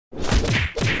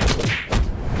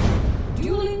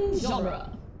genre.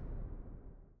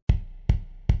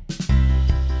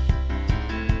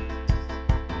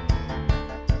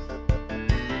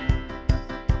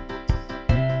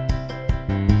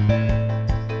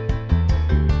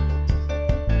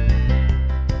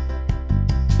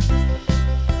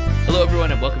 Hello,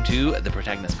 everyone, and welcome to the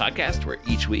Protagonist Podcast, where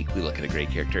each week we look at a great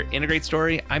character in a great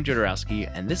story. I'm Joe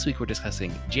Dorowski, and this week we're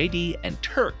discussing JD and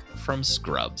Turk from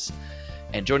Scrubs.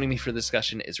 And joining me for the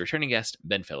discussion is returning guest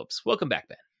Ben Phillips. Welcome back,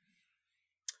 Ben.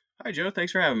 Hi, Joe.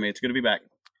 Thanks for having me. It's good to be back.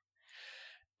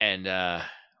 And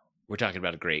we're talking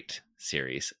about a great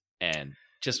series. And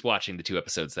just watching the two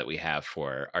episodes that we have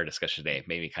for our discussion today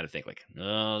made me kind of think like,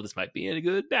 oh, this might be a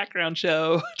good background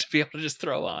show to be able to just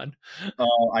throw on.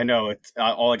 I know. It's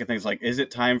all I can think is like, is it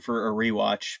time for a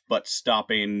rewatch, but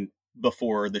stopping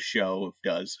before the show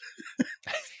does?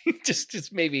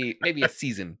 just maybe a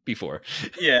season before.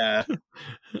 Yeah.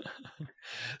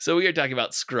 So we are talking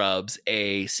about Scrubs,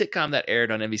 a sitcom that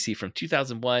aired on NBC from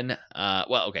 2001.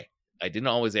 It didn't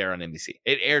always air on NBC.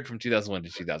 It aired from 2001 to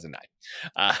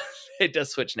 2009. It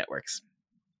does switch networks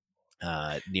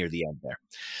near the end there.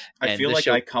 I feel like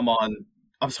I come on.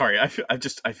 I'm sorry. I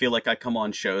feel like I come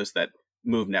on shows that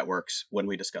move networks when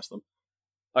we discuss them.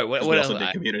 All right, what else?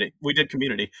 Did Community. We did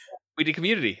Community. We did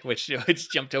Community, which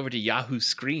jumped over to Yahoo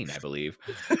Screen, I believe.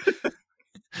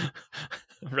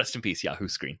 Rest in peace, Yahoo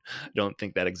Screen. I don't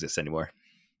think that exists anymore.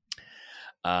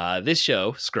 This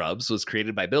show, Scrubs, was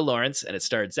created by Bill Lawrence, and it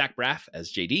starred Zach Braff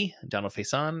as JD, Donald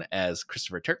Faison as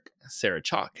Christopher Turk, Sarah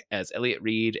Chalk as Elliot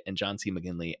Reed, and John C.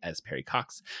 McGinley as Perry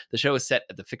Cox. The show is set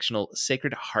at the fictional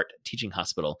Sacred Heart Teaching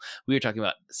Hospital. We are talking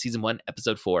about Season 1,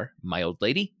 Episode 4, My Old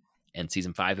Lady, and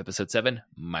Season 5, Episode 7,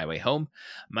 My Way Home.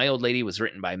 My Old Lady was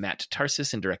written by Matt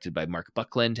Tarsis and directed by Mark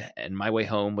Buckland, and My Way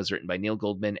Home was written by Neil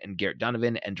Goldman and Garrett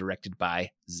Donovan and directed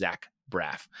by Zach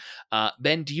Braff.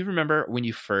 Ben, do you remember when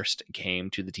you first came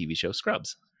to the TV show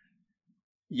Scrubs?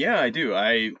 Yeah, I do.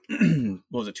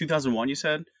 What was it, 2001 you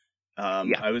said?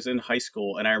 Yeah. I was in high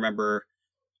school, and I remember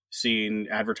seeing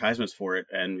advertisements for it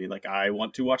and being like, I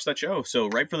want to watch that show. So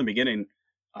right from the beginning,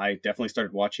 I definitely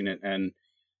started watching it. And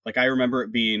like, I remember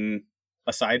it being,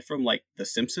 aside from like The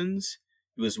Simpsons,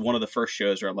 it was one of the first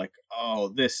shows where I'm like, oh,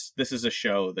 this is a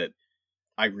show that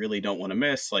I really don't want to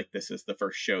miss. Like, this is the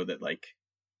first show that like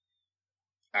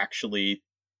actually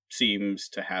seems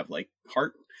to have like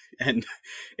heart, and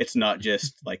it's not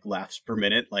just like laughs per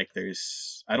minute. Like,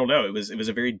 there's, I don't know, it was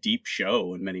a very deep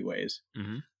show in many ways.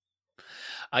 Mm-hmm.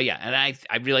 Yeah, and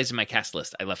I realized in my cast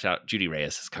list I left out Judy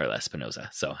Reyes as Carla Espinosa,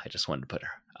 so I just wanted to put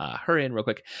her in real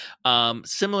quick.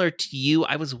 Similar to you,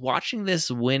 I was watching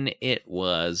this when it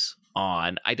was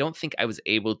on. I don't think I was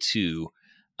able to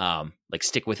like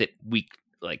stick with it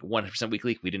 100%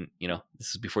 weekly. We didn't, this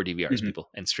is before DVRs, people,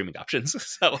 and streaming options.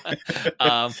 So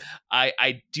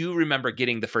I do remember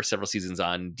getting the first several seasons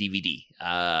on DVD.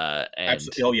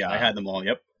 Absolutely. Oh yeah, I had them all.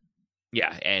 Yep.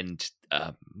 Yeah, and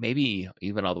maybe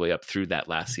even all the way up through that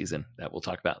last season that we'll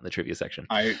talk about in the trivia section.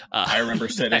 I remember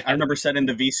setting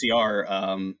the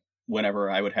VCR whenever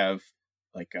I would have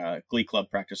like Glee Club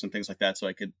practice and things like that, so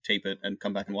I could tape it and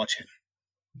come back and watch it.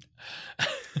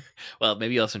 Well,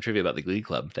 maybe you'll have some trivia about the Glee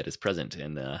Club that is present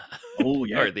in the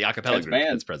or the acapella group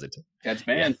that's present. That's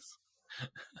banned.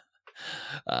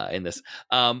 Yes. In this,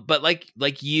 but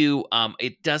like you,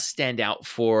 it does stand out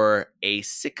for a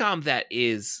sitcom that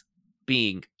is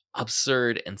being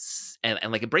absurd and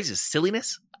like embraces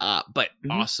silliness, but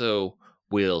also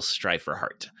will strive for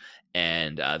heart.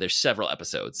 And there's several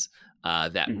episodes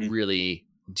that really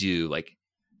do like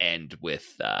end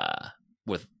with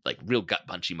like real gut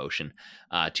punch emotion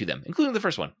to them, including the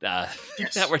first one that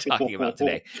we're talking about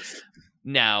today.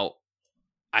 Now,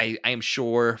 I am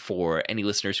sure for any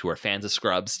listeners who are fans of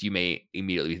Scrubs, you may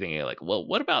immediately be thinking like, well,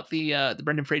 what about the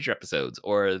Brendan Fraser episodes,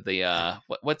 or the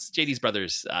what's JD's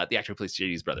brother's the actor who plays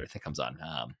JD's brother that comes on?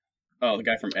 The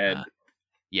guy from Ed.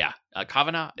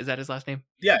 Kavanaugh, is that his last name?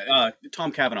 Yeah,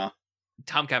 Tom Cavanaugh.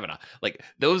 Tom Cavanaugh, like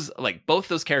those, like both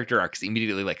those character arcs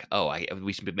immediately like,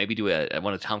 we should maybe do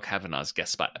one of Tom Cavanaugh's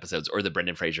guest spot episodes or the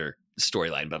Brendan Fraser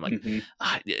storyline. But I'm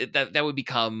like, that would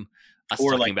become us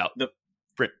talking like about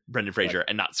Brendan Fraser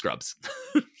and not Scrubs.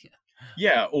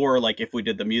 Yeah, or like if we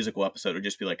did the musical episode, it would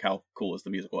just be like, how cool is the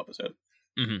musical episode?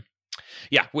 Mm-hmm.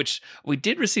 Yeah, which we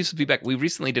did receive some feedback. We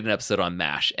recently did an episode on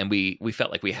MASH, and we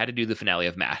felt like we had to do the finale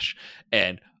of MASH,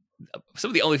 and some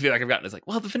of the only feedback I've gotten is like,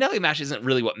 well, the finale of MASH isn't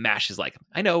really what MASH is like.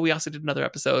 I know we also did another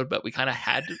episode, but we kind of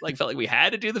had to, felt like we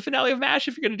had to do the finale of MASH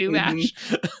if you're going to do MASH.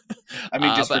 I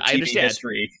mean, just for TV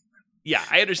history. Yeah,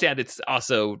 I understand it's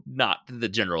also not the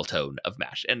general tone of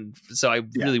MASH. And so I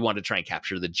really wanted to try and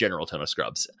capture the general tone of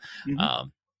Scrubs.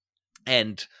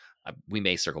 And we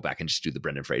may circle back and just do the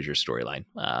Brendan Fraser storyline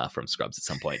from Scrubs at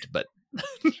some point, but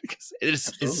because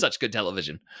it's such good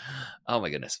television. Oh my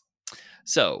goodness.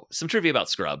 So, some trivia about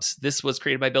Scrubs. This was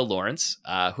created by Bill Lawrence,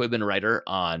 who had been a writer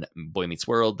on Boy Meets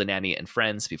World, The Nanny, and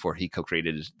Friends before he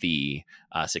co-created the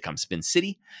sitcom Spin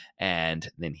City. And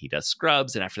then he does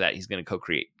Scrubs, and after that, he's going to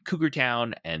co-create Cougar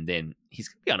Town, and then he's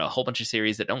going to be on a whole bunch of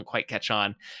series that don't quite catch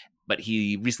on. But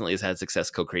he recently has had success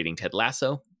co-creating Ted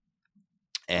Lasso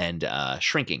and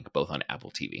Shrinking, both on Apple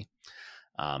TV.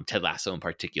 Ted Lasso in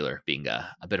particular being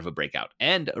a bit of a breakout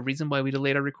and a reason why we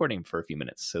delayed our recording for a few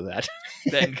minutes so that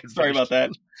Ben could sorry about that.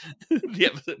 The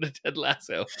episode of Ted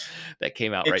Lasso that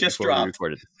came out right before we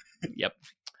recorded. Yep.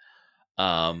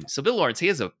 So Bill Lawrence, he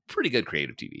has a pretty good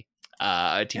creative TV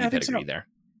pedigree there.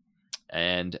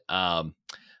 And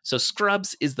so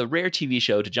Scrubs is the rare TV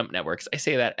show to jump networks. I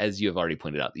say that as you have already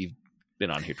pointed out. You've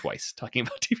been on here twice talking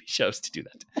about TV shows to do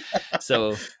that.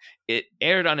 So it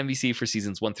aired on NBC for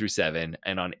seasons 1 through 7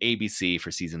 and on ABC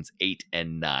for seasons 8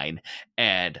 and 9.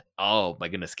 And oh my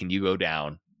goodness, can you go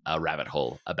down a rabbit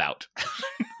hole about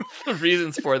the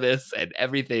reasons for this and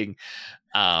everything?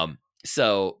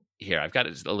 So here, I've got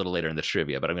it a little later in the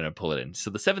trivia, but I'm going to pull it in. So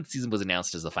the 7th season was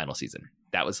announced as the final season.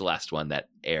 That was the last one that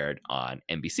aired on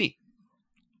NBC.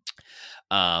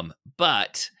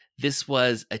 But this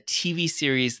was a TV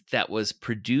series that was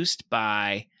produced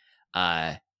by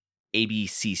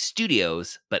ABC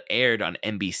Studios, but aired on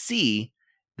NBC.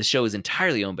 The show is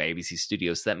entirely owned by ABC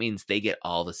Studios, so that means they get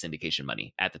all the syndication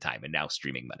money at the time, and now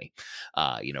streaming money,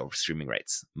 streaming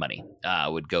rights money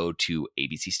would go to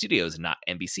ABC Studios and not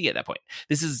NBC at that point.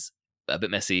 This is a bit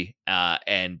messy,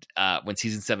 and when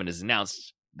season 7 is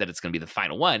announced that it's going to be the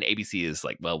final one, ABC is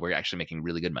like, well, we're actually making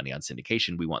really good money on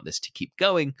syndication. We want this to keep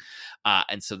going,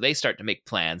 and so they start to make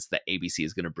plans that ABC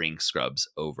is going to bring Scrubs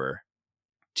over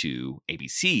to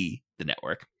ABC, the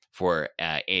network, for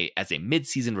as a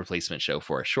mid-season replacement show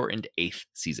for a shortened 8th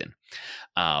season,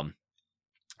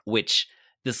 which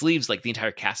this leaves like the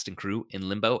entire cast and crew in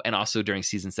limbo. And also during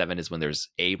season 7 is when there's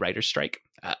a writer's strike.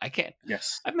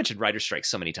 I've mentioned writer's strikes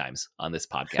so many times on this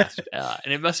podcast,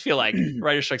 and it must feel like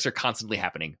writer's strikes are constantly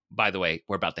happening. By the way,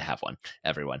 we're about to have one,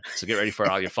 everyone. So get ready for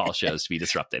all your fall shows to be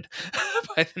disrupted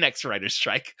by the next writer's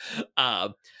strike.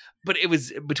 But it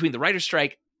was between the writer's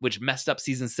strike, which messed up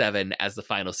season 7 as the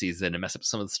final season and messed up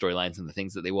some of the storylines and the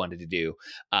things that they wanted to do.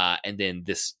 And then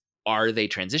this, are they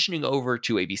transitioning over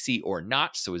to ABC or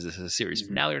not? So is this a series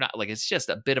finale or not? Like, it's just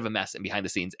a bit of a mess and behind the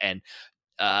scenes. And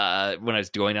when I was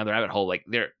going down the rabbit hole, like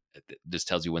this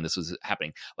tells you when this was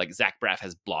happening. Like Zach Braff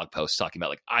has blog posts talking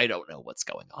about like, I don't know what's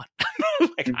going on.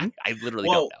 I literally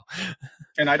don't know.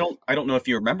 And I don't know if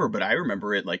you remember, but I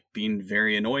remember it like being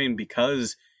very annoying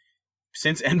because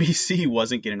since NBC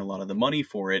wasn't getting a lot of the money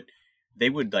for it, they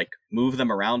would like move them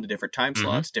around to different time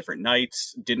slots, different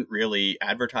nights, didn't really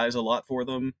advertise a lot for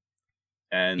them.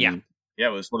 And yeah, it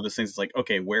was one of those things. It's like,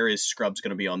 okay, where is Scrubs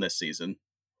going to be on this season?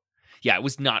 Yeah, it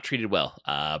was not treated well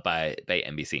by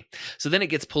NBC. So then it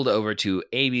gets pulled over to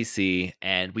ABC,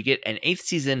 and we get an 8th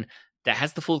season that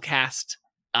has the full cast.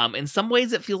 In some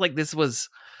ways, it feels like this was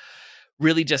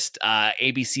really just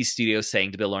ABC Studios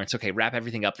saying to Bill Lawrence, okay, wrap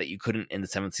everything up that you couldn't in the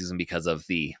 7th season because of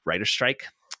the writer's strike.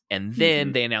 And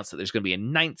then they announced that there's going to be a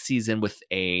 9th season with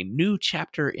a new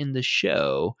chapter in the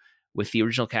show, with the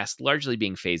original cast largely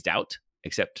being phased out,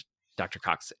 except Dr.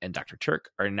 Cox and Dr. Turk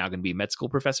are now going to be med school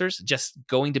professors.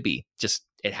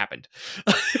 It happened.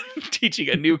 Teaching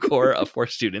a new core of 4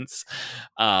 students.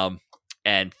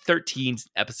 And 13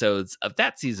 episodes of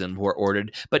that season were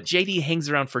ordered, but JD hangs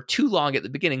around for too long at the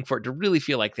beginning for it to really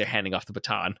feel like they're handing off the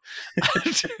baton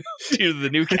to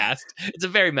the new cast. It's a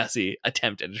very messy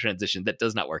attempt at a transition that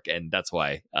does not work, and that's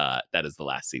why that is the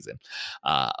last season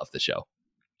of the show.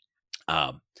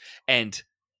 Like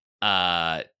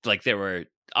there were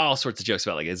all sorts of jokes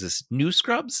about like, is this new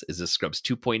Scrubs? Is this Scrubs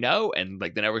 2.0? And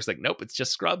like the network's like, nope, it's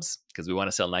just Scrubs because we want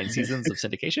to sell 9 seasons of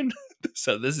syndication.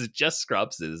 So this is just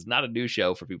Scrubs. It is not a new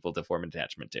show for people to form an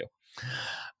attachment to.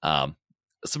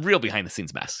 Some real behind the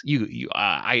scenes mess.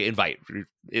 I invite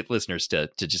listeners to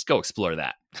just go explore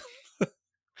that.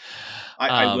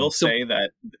 I will say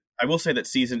that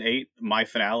season 8, my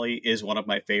finale, is one of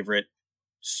my favorite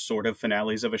sort of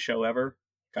finales of a show ever.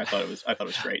 I thought it was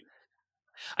great.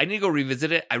 I need to go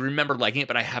revisit it. I remember liking it,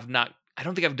 but I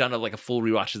don't think I've done a full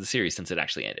rewatch of the series since it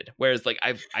actually ended. Whereas like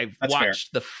I've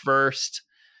watched the first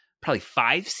probably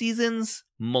 5 seasons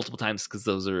multiple times because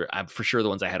those are for sure the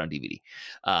ones I had on DVD.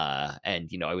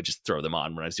 And I would just throw them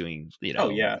on when I was doing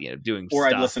doing or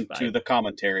stuff. I'd listen to the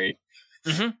commentary.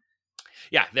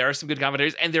 Yeah, there are some good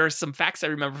commentaries, and there are some facts I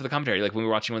remember for the commentary. Like when we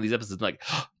were watching one of these episodes, I'm like,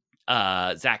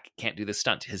 Zach can't do this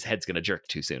stunt. His head's going to jerk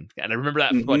too soon. And I remember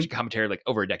that from watching commentary like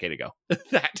over a decade ago.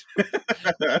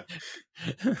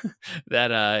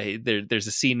 There's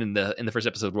a scene in the first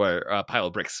episode where a pile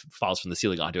of bricks falls from the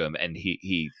ceiling onto him, and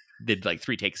he did like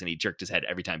 3 takes and he jerked his head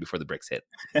every time before the bricks hit.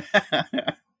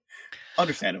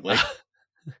 Understandably.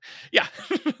 Yeah.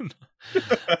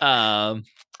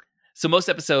 So most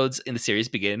episodes in the series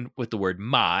begin with the word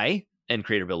 "my," and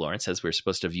creator Bill Lawrence says we're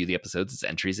supposed to view the episodes as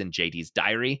entries in JD's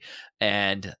diary,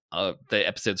 and the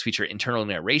episodes feature internal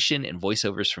narration and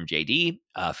voiceovers from JD.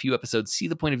 A few episodes see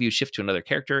the point of view shift to another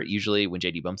character, usually when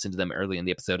JD bumps into them early in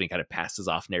the episode and kind of passes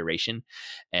off narration,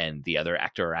 and the other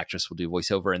actor or actress will do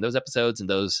voiceover in those episodes, and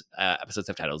those episodes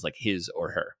have titles like his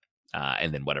or her,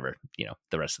 and then whatever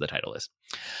the rest of the title is.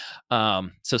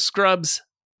 So Scrubs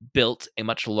built a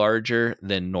much larger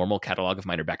than normal catalog of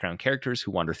minor background characters who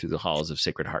wander through the halls of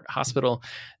Sacred Heart Hospital.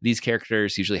 These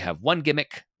characters usually have one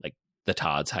gimmick, like the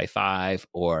Todd's high five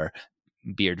or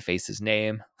Beard Face's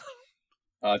name.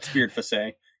 It's Beard Face.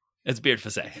 It's Beard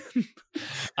Face.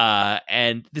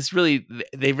 And this really,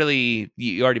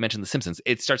 you already mentioned The Simpsons.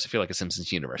 It starts to feel like a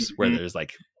Simpsons universe where there's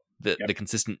like the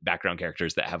consistent background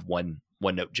characters that have one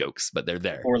note jokes, but they're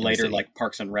there. Or later, like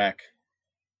Parks and Rec.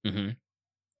 Mm-hmm.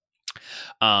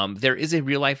 There is a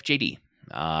real life JD.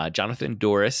 Jonathan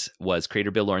Doris was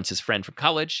creator Bill Lawrence's friend from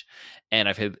college, and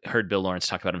I've heard Bill Lawrence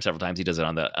talk about him several times. He does it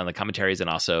on the commentaries, and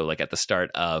also like at the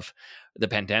start of the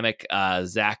pandemic,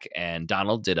 Zach and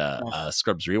Donald did a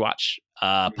Scrubs rewatch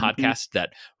podcast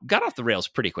that got off the rails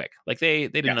pretty quick. Like they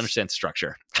didn't understand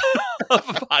structure of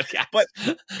a podcast, but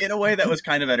in a way that was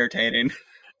kind of entertaining.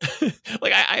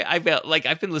 Like I felt like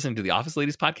I've been listening to the Office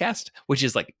Ladies podcast, which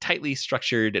is like tightly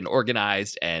structured and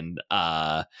organized, and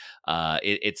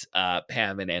it's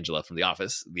Pam and Angela from The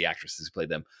Office, the actresses who played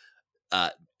them,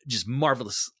 just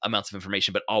marvelous amounts of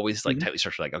information, but always like tightly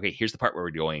structured. Like, okay, here's the part where we're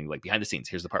going like behind the scenes.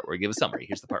 Here's the part where we give a summary.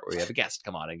 Here's the part where we have a guest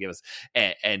come on and give us.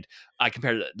 And I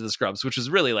compared it to the Scrubs, which was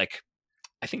really like,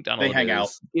 I think Donald they hang out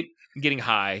getting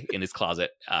high in his closet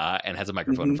and has a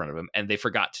microphone in front of him, and they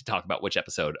forgot to talk about which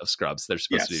episode of Scrubs they're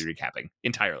supposed to be recapping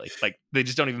entirely. Like they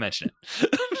just don't even mention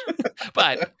it.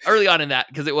 But early on in that,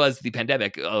 because it was the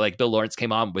pandemic, like Bill Lawrence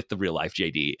came on with the real life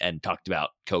JD and talked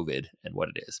about COVID and what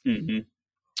it is. And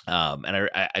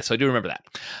so I do remember that.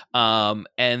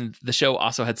 And the show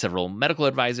also had several medical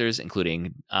advisors,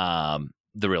 including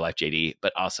the real life JD,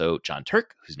 but also John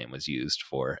Turk, whose name was used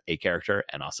for a character,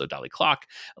 and also Dolly Clock.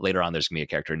 Later on, there's going to be a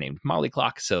character named Molly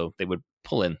Clock. So they would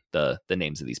pull in the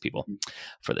names of these people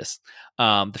for this.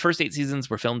 The first 8 seasons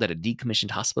were filmed at a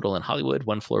decommissioned hospital in Hollywood.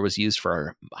 One floor was used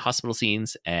for hospital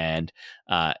scenes. And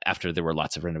after there were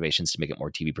lots of renovations to make it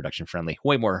more TV production friendly,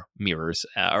 way more mirrors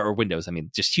or windows. I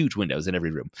mean, just huge windows in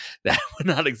every room that would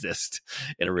not exist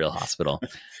in a real hospital.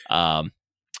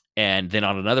 And then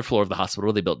on another floor of the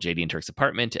hospital, they built JD and Turk's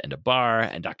apartment and a bar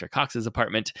and Dr. Cox's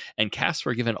apartment. And casts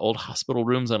were given old hospital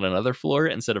rooms on another floor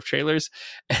instead of trailers.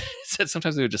 And it said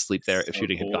sometimes they would just sleep there if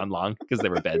shooting had gone long because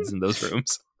there were beds in those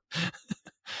rooms.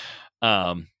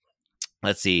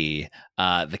 Let's see.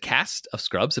 The cast of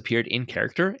Scrubs appeared in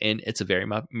character in It's a Very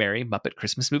Merry Muppet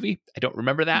Christmas Movie. I don't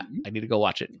remember that. I need to go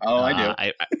watch it. Oh, I do.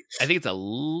 I think it's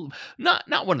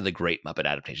not one of the great Muppet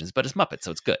adaptations, but it's Muppet,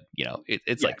 so it's good. You know,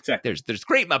 it's like exactly. There's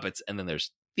great Muppets, and then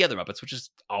there's the other Muppets, which is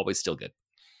always still good.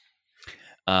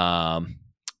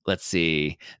 Let's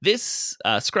see. This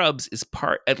Scrubs is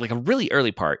like a really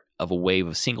early part of a wave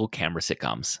of single camera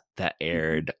sitcoms that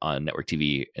aired on network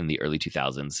TV in the early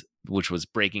 2000s, which was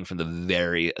breaking from the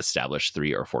very established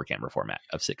 3 or 4 camera format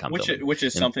of sitcom filming. Which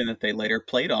is something that they later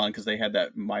played on because they had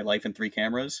that My Life in 3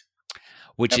 Cameras.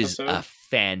 Which episode. Is a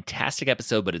fantastic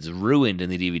episode, but it's ruined in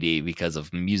the DVD because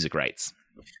of music rights.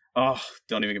 Oh,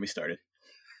 don't even get me started.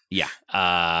 Yeah.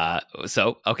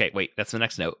 So, okay, wait, that's the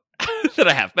next note that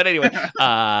I have. But anyway,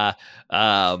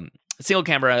 single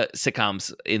camera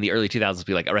sitcoms in the early 2000s would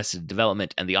be like Arrested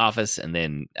Development and The Office, and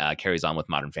then carries on with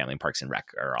Modern Family and Parks and Rec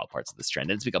are all parts of this trend.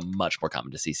 And it's become much more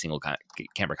common to see single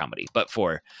camera comedy. But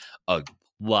for a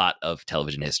lot of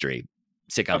television history,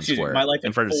 sitcoms were My Life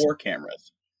in 4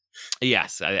 cameras.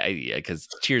 Yes, because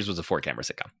Cheers was a 4 camera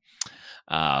sitcom.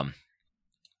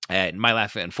 And My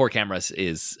Life in 4 Cameras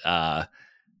is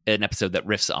an episode that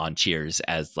riffs on Cheers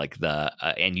as like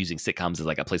and using sitcoms as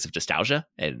like a place of nostalgia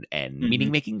and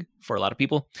meaning making for a lot of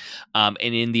people. And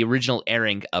in the original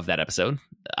airing of that episode,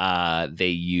 they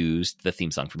used the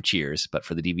theme song from Cheers, but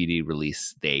for the DVD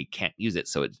release, they can't use it.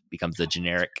 So it becomes a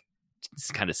generic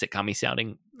kind of sitcom-y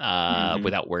sounding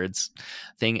without words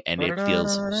thing, and it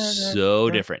feels so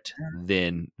different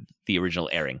than the original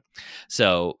airing.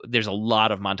 So there's a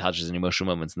lot of montages and emotional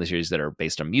moments in the series that are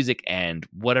based on music, and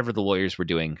whatever the lawyers were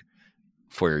doing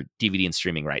for DVD and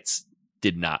streaming rights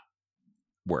did not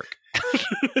work.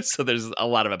 So there's a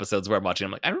lot of episodes where I'm watching,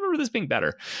 I'm like, I remember this being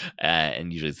better.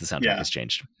 And usually the soundtrack has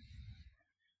changed.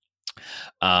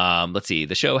 Let's see.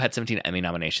 The show had 17 Emmy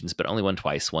nominations, but only won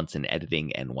twice, once in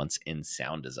editing and once in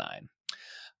sound design.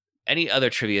 Any other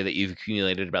trivia that you've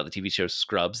accumulated about the TV show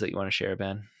Scrubs that you want to share,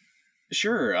 Ben?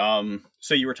 Sure.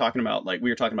 So you were talking about, like, we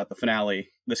were talking about the finale.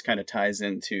 This kind of ties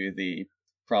into the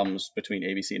problems between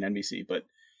ABC and NBC, but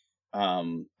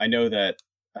I know that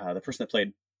the person that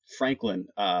played Franklin,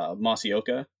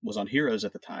 Masioka, was on Heroes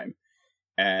at the time.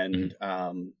 And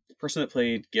the person that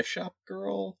played Gift Shop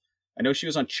Girl, I know she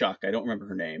was on Chuck. I don't remember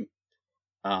her name.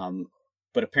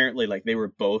 But apparently, like, they were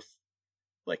both,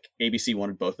 like, ABC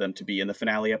wanted both of them to be in the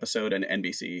finale episode, and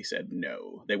NBC said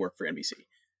no. They work for NBC.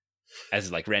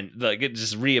 As like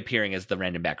just reappearing as the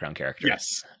random background character.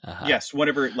 Yes. Yes.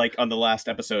 Whenever, like, on the last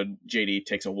episode, JD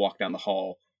takes a walk down the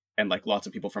hall, and, like, lots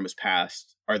of people from his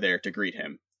past are there to greet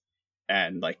him.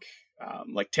 And, like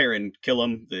Taron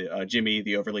Killam, the Jimmy,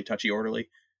 the overly touchy orderly.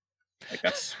 Like,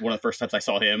 that's one of the first times I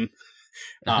saw him.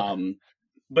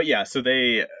 But yeah, so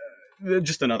they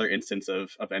just another instance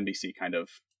of NBC kind of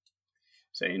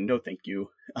saying no thank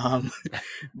you.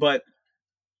 But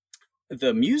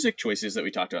the music choices that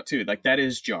we talked about too, like, that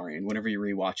is jarring whenever you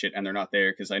rewatch it and they're not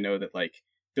there, because I know that, like,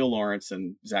 Bill Lawrence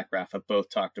and Zach Braff have both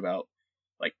talked about,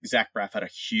 like, Zach Braff had a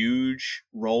huge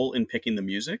role in picking the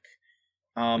music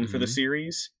for the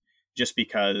series, just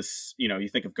because, you know, you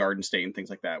think of Garden State and things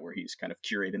like that where he's kind of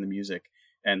curating the music,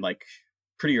 and, like,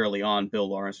 pretty early on Bill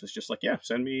Lawrence was just like, yeah,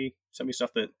 send me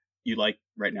stuff that you like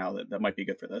right now that might be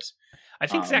good for this. I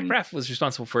think Zach Braff was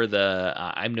responsible for the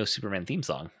I'm No Superman theme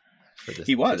song for this.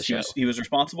 He was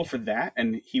responsible for that,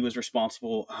 and he was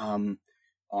responsible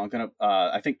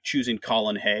I think choosing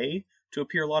Colin Hay to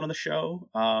appear a lot on the show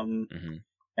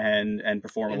and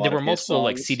perform a lot. There were of multiple songs.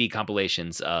 Like CD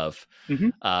compilations of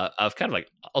kind of like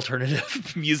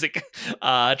alternative music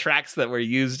tracks that were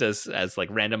used as like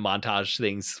random montage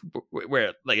things,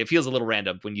 where like it feels a little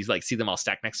random when you like see them all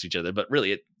stacked next to each other, but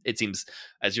really it seems,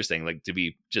 as you're saying, like to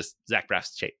be just Zach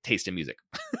Braff's taste in music.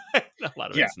 A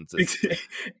lot of instances.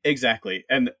 Exactly.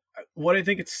 And what I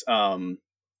think it's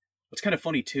what's kind of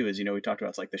funny too is, you know, we talked about,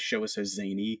 it's like the show is so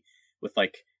zany with,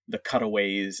 like, the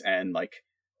cutaways and, like,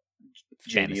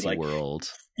 Fantasy JD, like,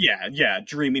 world. Yeah,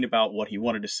 dreaming about what he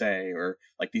wanted to say, or,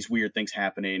 like, these weird things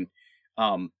happening.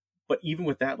 But even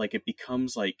with that, like, it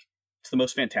becomes, like, it's the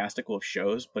most fantastical of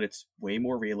shows, but it's way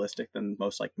more realistic than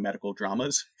most, like, medical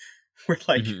dramas where,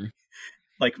 like,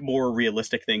 like, more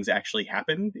realistic things actually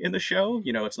happen in the show.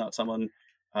 You know, it's not someone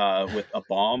with a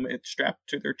bomb strapped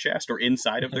to their chest or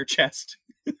inside of their chest.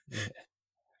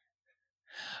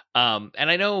 And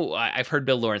I know I've heard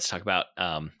Bill Lawrence talk about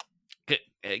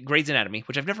Grey's Anatomy,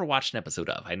 which I've never watched an episode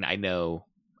of. I know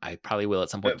I probably will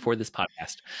at some point before this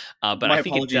podcast. But my I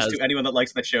think apologies to anyone that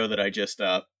likes that show that I just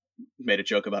made a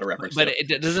joke about a reference but to.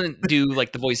 It doesn't do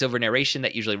like the voiceover narration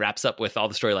that usually wraps up with all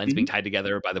the storylines being tied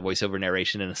together by the voiceover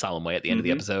narration in a solemn way at the end of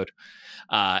the episode.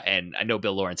 And I know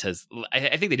Bill Lawrence has,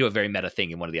 I think they do a very meta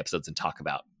thing in one of the episodes and talk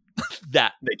about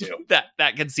that they do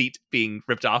that conceit being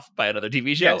ripped off by another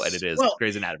TV show, and it is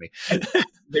Grey's Anatomy.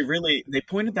 They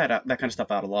pointed that kind of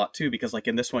stuff out a lot too, because, like,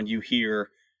 in this one you hear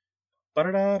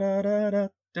and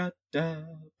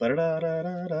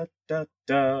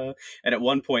at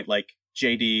one point, like,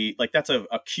 JD, like, that's a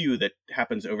cue that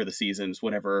happens over the seasons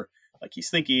whenever, like, he's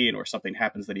thinking or something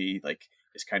happens that he, like,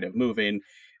 is kind of moving,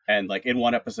 and, like, in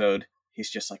one episode he's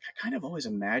just like, I kind of always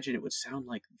imagined it would sound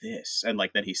like this, and,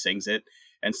 like, then he sings it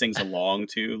and sings along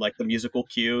to, like, the musical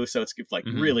cue, so it's, like,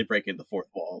 really breaking the fourth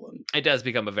wall. And it does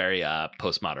become a very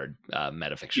postmodern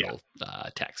metafictional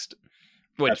text.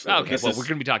 Which, we're going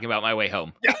to be talking about My Way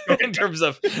Home in terms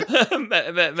of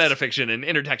metafiction and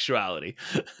intertextuality.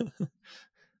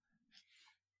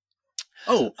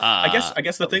 I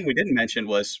guess the thing we didn't mention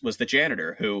was the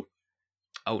janitor, who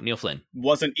Neil Flynn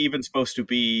wasn't even supposed to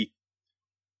be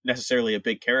necessarily a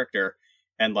big character,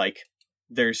 and, like,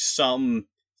 there's some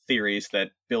theories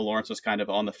that Bill Lawrence was kind of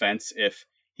on the fence if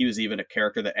he was even a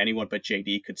character that anyone but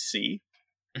JD could see,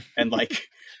 and, like,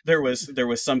 there was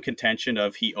some contention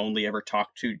of he only ever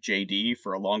talked to JD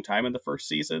for a long time in the first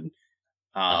season,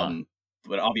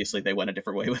 but obviously they went a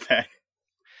different way with that.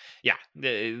 Yeah,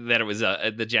 that it was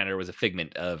the janitor was a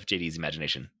figment of JD's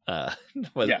imagination.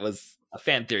 Was a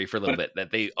fan theory for a little bit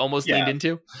that they almost leaned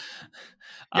into.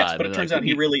 Yes, but it turns out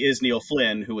he really is Neil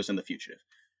Flynn, who was in The Fugitive.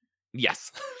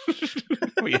 Yes,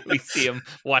 we see him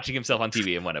watching himself on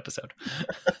TV in one episode.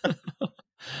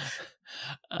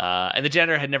 And the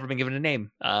janitor had never been given a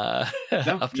name up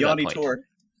to Yanni that point. Tord.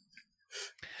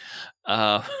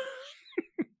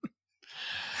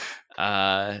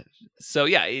 So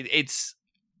yeah, it's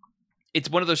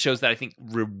one of those shows that I think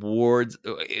rewards.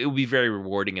 It will be very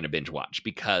rewarding in a binge watch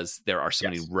because there are so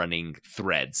many running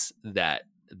threads that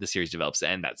the series develops,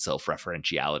 and that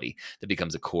self-referentiality that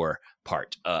becomes a core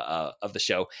part of the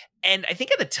show. And I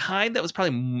think at the time that was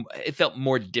probably it felt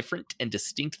more different and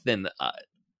distinct than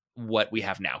what we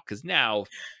have now, because now,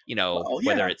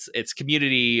 whether it's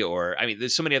Community or, I mean,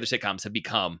 there's so many other sitcoms have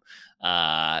become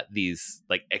these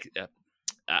like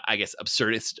I guess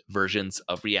absurdist versions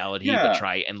of reality, but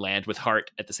try and land with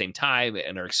heart at the same time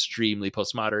and are extremely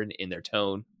postmodern in their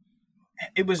tone.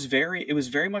 It was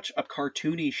very much a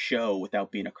cartoony show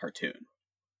without being a cartoon.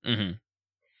 Mm-hmm.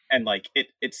 And like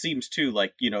it seems too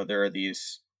like, there are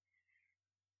these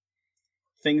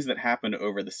things that happen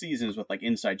over the seasons with like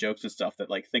inside jokes and stuff that,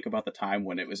 like, think about the time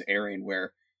when it was airing,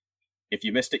 where if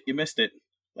you missed it, you missed it.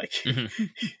 Like,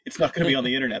 it's not going to be on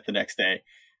the internet the next day.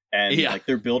 And like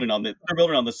they're building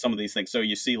on some of these things. So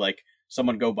you see like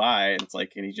someone go by and it's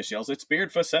like, and he just yells, "It's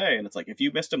Beard Fosse," and it's like, if you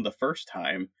missed him the first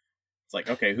time, it's like,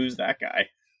 okay, who's that guy?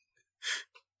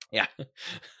 Yeah.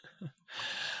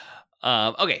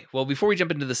 Okay. Well, before we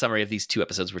jump into the summary of these 2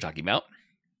 episodes we're talking about,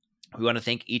 we want to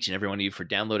thank each and every one of you for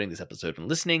downloading this episode and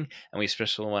listening. And we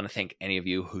especially want to thank any of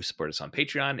you who support us on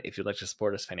Patreon. If you'd like to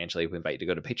support us financially, we invite you to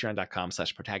go to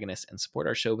patreon.com/protagonist and support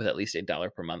our show with at least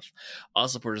 $1 per month. All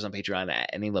supporters on Patreon at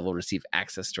any level receive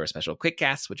access to our special quick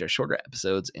casts, which are shorter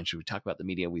episodes in which we talk about the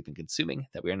media we've been consuming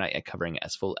that we are not yet covering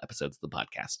as full episodes of the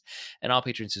podcast. And all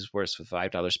patrons who support us with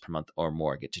 $5 per month or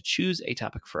more get to choose a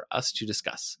topic for us to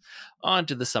discuss. On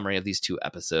to the summary of these 2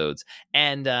 episodes.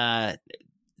 And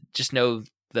just know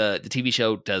the TV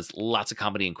show does lots of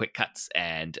comedy and quick cuts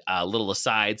and little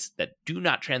asides that do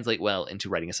not translate well into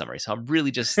writing a summary. So I'm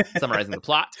really just summarizing the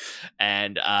plot,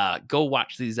 and go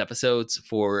watch these episodes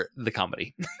for the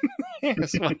comedy.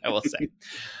 That's what I will say.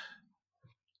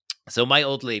 So My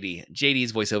Old Lady,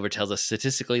 JD's voiceover tells us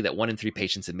statistically that 1 in 3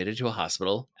 patients admitted to a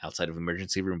hospital outside of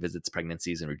emergency room visits,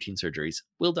 pregnancies, and routine surgeries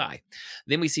will die.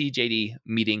 Then we see JD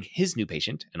meeting his new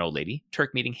patient, an old lady,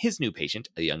 Turk meeting his new patient,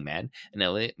 a young man, and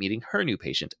Elliot meeting her new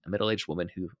patient, a middle-aged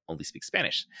woman who only speaks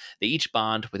Spanish. They each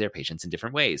bond with their patients in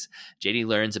different ways. JD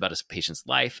learns about his patient's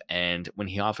life, and when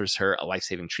he offers her a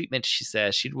life-saving treatment, she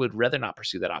says she would rather not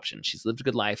pursue that option. She's lived a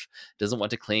good life, doesn't want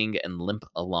to cling and limp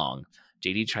along.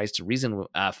 JD tries to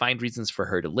find reasons for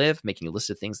her to live, making a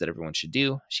list of things that everyone should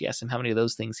do. She asks him how many of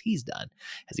those things he's done.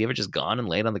 Has he ever just gone and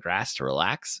laid on the grass to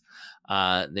relax?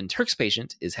 Then Turk's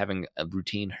patient is having a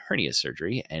routine hernia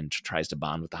surgery and tries to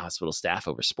bond with the hospital staff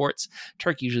over sports.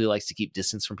 Turk usually likes to keep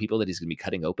distance from people that he's going to be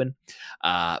cutting open,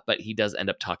 but he does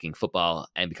end up talking football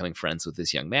and becoming friends with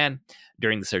this young man.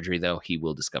 During the surgery, though, he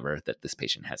will discover that this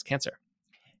patient has cancer.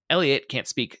 Elliot can't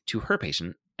speak to her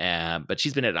patient, but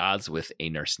she's been at odds with a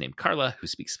nurse named Carla who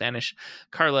speaks Spanish.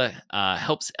 Carla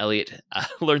helps Elliot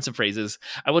learn some phrases.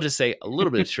 I will just say a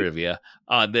little bit of trivia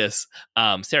on this.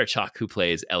 Sarah Chalk, who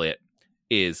plays Elliot,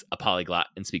 is a polyglot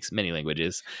and speaks many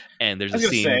languages. And there's a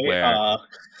scene where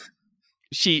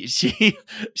she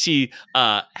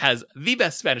has the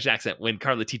best Spanish accent when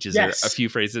Carla teaches her a few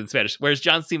phrases in Spanish. Whereas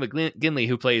John C. McGinley,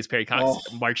 who plays Perry Cox,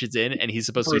 marches in and he's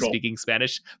supposed to be speaking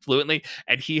Spanish fluently,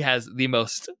 and he has the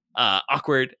most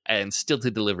awkward and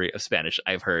stilted delivery of Spanish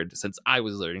I've heard since I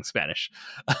was learning Spanish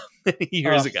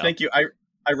years ago. Thank you. I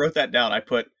wrote that down. I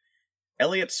put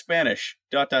Elliot's Spanish ...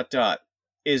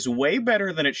 is way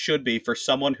better than it should be for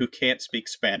someone who can't speak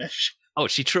Spanish. Oh,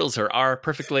 she trills her R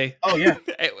perfectly. Oh, yeah.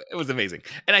 It was amazing.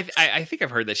 And I think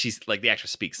I've heard that she's, like, the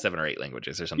actress speaks 7 or 8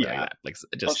 languages or something like that. Like,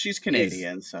 well, she's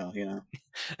Canadian, so,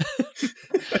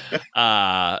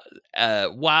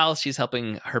 while she's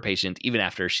helping her patient, even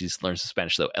after she's learned some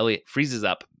Spanish, though, Elliot freezes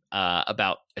up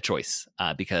about a choice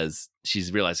because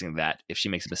she's realizing that if she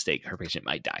makes a mistake, her patient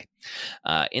might die.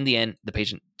 In the end, the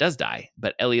patient does die,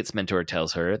 but Elliot's mentor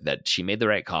tells her that she made the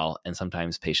right call, and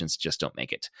sometimes patients just don't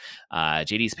make it.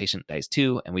 JD's patient dies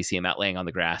too, and we see him out laying on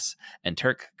the grass, and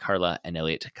Turk, Carla, and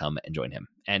Elliot come and join him.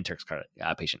 And Turk's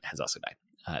patient has also died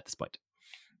at this point.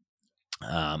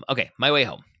 Okay, My Way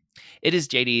Home. It is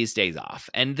JD's days off,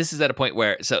 and this is at a point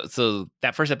where so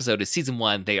that first episode is season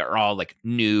 1. They are all like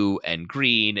new and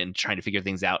green and trying to figure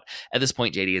things out. At this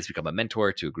point, JD has become a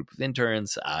mentor to a group of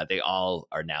interns. They all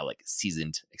are now like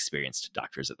seasoned, experienced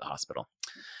doctors at the hospital.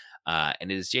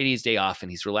 And it is JD's day off, and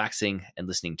he's relaxing and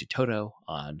listening to Toto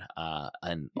on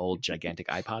an old gigantic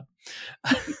iPod.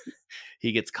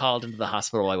 He gets called into the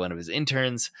hospital by one of his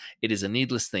interns. It is a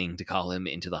needless thing to call him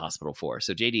into the hospital for.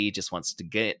 So JD just wants to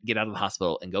get out of the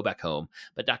hospital and go back home.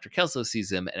 But Dr. Kelso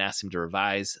sees him and asks him to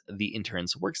revise the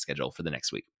intern's work schedule for the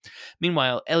next week.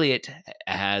 Meanwhile, Elliot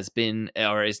has been,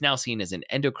 or is now seen as an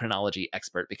endocrinology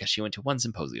expert because she went to one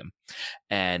symposium.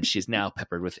 And she's now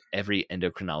peppered with every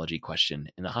endocrinology question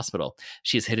in the hospital.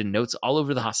 She has hidden notes all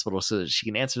over the hospital so that she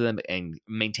can answer them and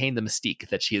maintain the mystique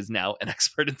that she is now an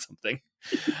expert in something.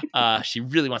 She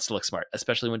really wants to look smart,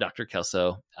 especially when Dr.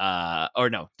 Kelso,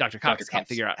 Dr. Cox can't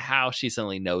figure out how she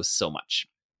suddenly knows so much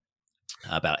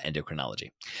about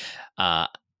endocrinology.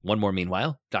 One more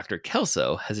meanwhile, Dr.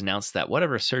 Kelso has announced that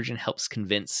whatever surgeon helps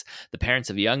convince the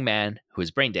parents of a young man who is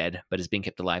brain dead but is being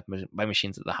kept alive by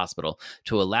machines at the hospital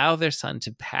to allow their son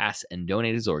to pass and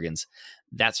donate his organs,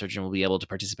 that surgeon will be able to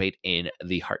participate in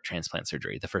the heart transplant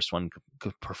surgery, the first one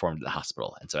performed at the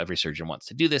hospital. And so every surgeon wants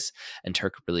to do this, and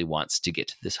Turk really wants to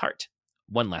get this heart.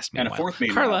 One last meanwhile. And a fourth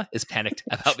meanwhile. Carla is panicked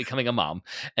about becoming a mom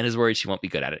and is worried she won't be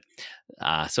good at it.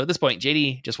 So at this point,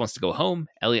 JD just wants to go home.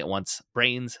 Elliot wants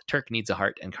brains. Turk needs a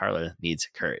heart, and Carla needs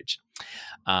courage.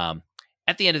 At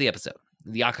the end of the episode,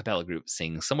 the a cappella group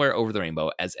sings Somewhere Over the Rainbow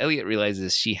as Elliot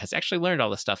realizes she has actually learned all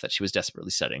the stuff that she was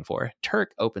desperately studying for.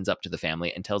 Turk opens up to the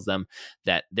family and tells them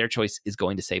that their choice is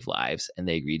going to save lives, and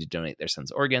they agree to donate their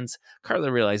son's organs.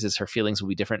 Carla realizes her feelings will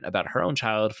be different about her own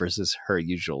child versus her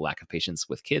usual lack of patience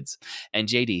with kids, and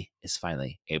JD is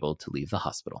finally able to leave the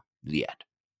hospital. The end.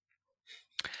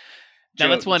 Now, Joe,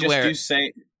 that's one where...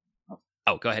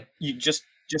 Oh, go ahead. You just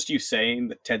you saying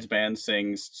that Ted's band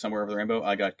sings Somewhere Over the Rainbow,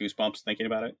 I got goosebumps thinking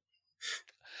About it.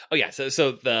 Oh yeah, so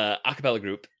the a cappella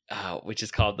group, which is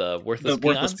called the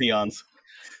Worthless Peons,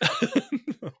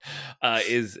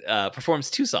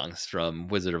 performs two songs from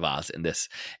Wizard of Oz in this,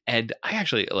 and I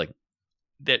actually like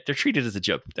they're treated as a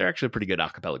joke. They're actually a pretty good a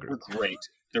cappella group. They're great.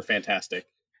 They're fantastic.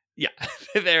 Yeah,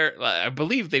 I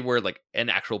believe they were like an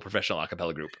actual professional a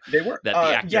cappella group. They were. That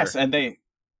the actor, yes, and they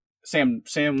Sam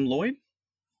Lloyd.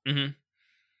 They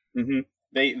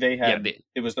had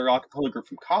it was their a cappella group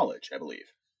from college, I believe.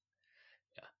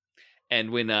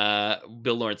 And when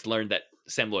Bill Lawrence learned that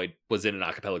Sam Lloyd was in an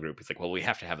a cappella group, he's like, well, we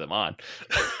have to have them on.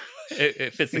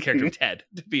 It fits the character of Ted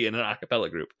to be in an a cappella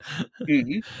group.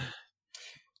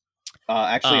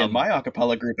 Actually, in my a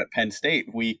cappella group at Penn State,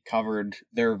 we covered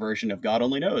their version of God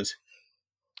Only Knows.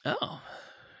 Oh.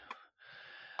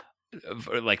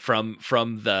 Like from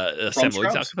the Sam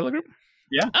Lloyd's a cappella group?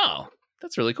 Yeah. Oh,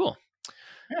 that's really cool.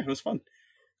 Yeah, it was fun.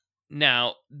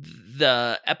 Now,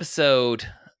 the episode...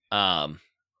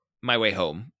 My Way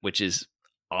Home, which is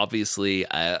obviously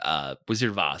a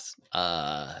Wizard of Oz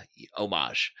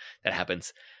homage that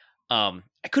happens. I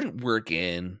couldn't work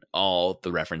in all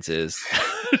the references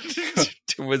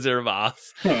to Wizard of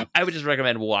Oz. I would just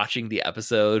recommend watching the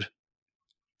episode,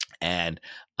 and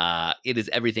it is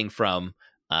everything from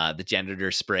the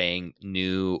janitor spraying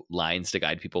new lines to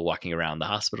guide people walking around the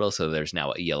hospital. So there's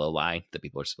now a yellow line that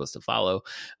people are supposed to follow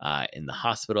in the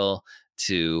hospital.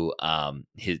 To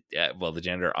the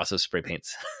janitor also spray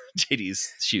paints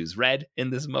JD's shoes red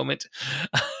in this moment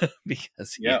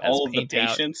because he has all of the paint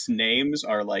out. patients' names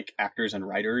are like actors and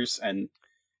writers and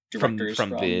directors from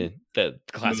the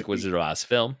classic Wizard of Oz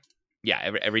film.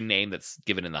 Yeah, every name that's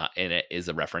given in it is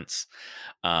a reference.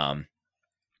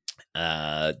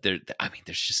 There's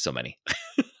just so many.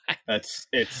 It's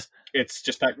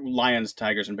just that lions,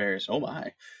 tigers, and bears. Oh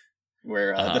my!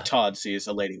 Where the Todd sees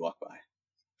a lady walk by.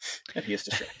 And he is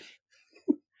distracted.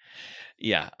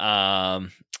 Yeah.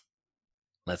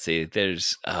 Let's see.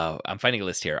 There's I'm finding a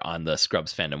list here on the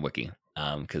Scrubs fandom wiki.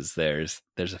 Because there's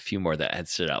a few more that had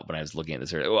stood out when I was looking at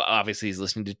this. Well, obviously he's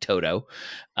listening to Toto.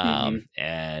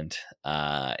 And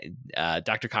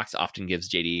Dr. Cox often gives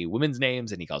JD women's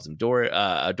names, and he calls him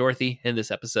Dorothy in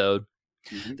this episord.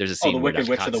 There's a scene the where Wicked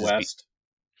Witch of the West.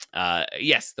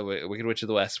 Yes, the Wicked Witch of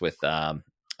the West with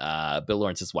Bill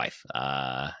Lawrence's wife,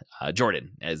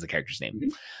 Jordan, is the character's name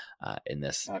in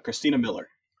this. Christina Miller.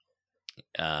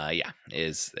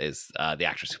 Is the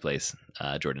actress who plays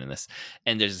Jordan in this.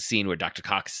 And there's a scene where Dr.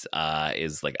 Cox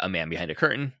is like a man behind a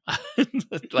curtain.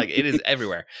 Like it is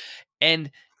everywhere.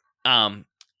 And I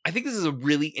think this is a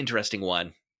really interesting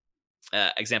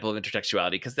example of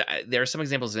intertextuality, because there are some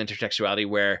examples of intertextuality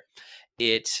where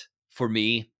it, for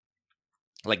me,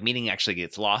 like meaning actually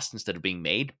gets lost instead of being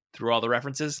made through all the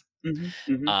references.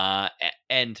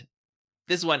 And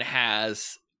this one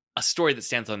has a story that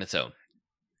stands on its own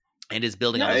and is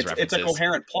building on those references. It's a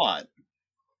coherent plot.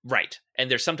 Right. And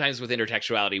there's sometimes with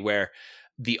intertextuality where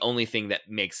the only thing that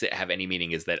makes it have any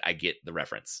meaning is that I get the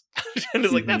reference. And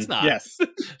it's like, that's not. Yes.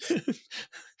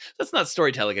 That's not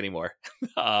storytelling anymore.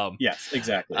 Yes,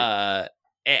 exactly.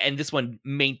 and this one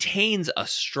maintains a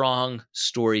strong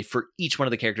story for each one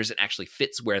of the characters. It actually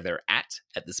fits where they're at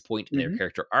this point in their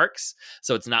character arcs.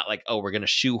 So it's not like, oh, we're going to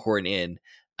shoehorn in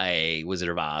a Wizard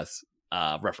of Oz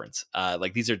reference.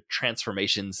 Like these are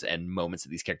transformations and moments that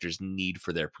these characters need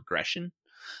for their progression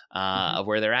of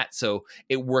where they're at. So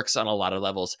it works on a lot of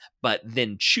levels, but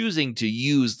then choosing to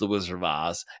use the Wizard of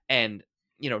Oz and,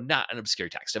 you know, not an obscure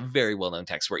text, a very well-known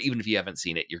text where even if you haven't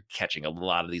seen it, you're catching a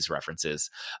lot of these references.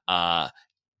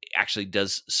 Actually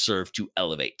does serve to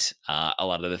elevate a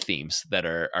lot of the themes that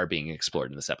are being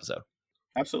explored in this episode.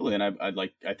 Absolutely. And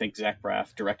I think Zach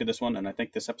Braff directed this one, and I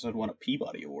think this episode won a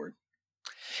Peabody Award.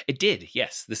 It did,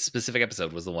 yes. This specific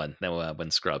episode was the one that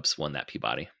when Scrubs won that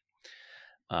Peabody.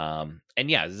 And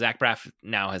yeah, Zach Braff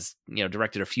now has, you know,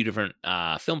 directed a few different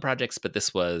film projects, but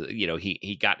this was, you know,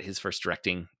 he got his first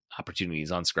directing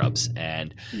opportunities on Scrubs,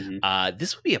 and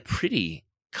this would be a pretty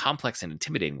complex and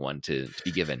intimidating one to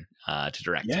be given to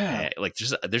direct. Like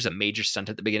there's a major stunt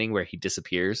at the beginning where he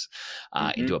disappears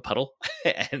into a puddle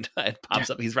and pops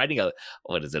up. He's riding a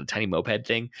tiny moped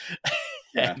thing.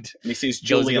 And he sees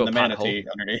Julie and the manatee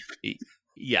underneath.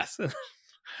 Yes.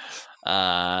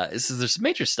 So there's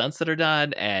major stunts that are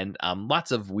done, and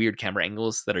lots of weird camera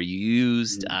angles that are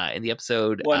used in the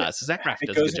episode. So Zach Braff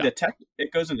does a good job.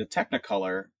 It goes into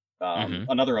Technicolor,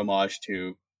 another homage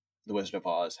to The Wizard of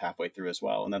Oz halfway through as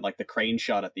well. And then like the crane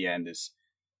shot at the end is,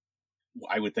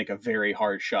 I would think, a very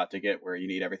hard shot to get, where you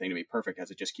need everything to be perfect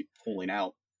as it just keeps pulling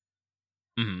out.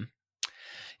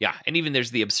 Yeah, and even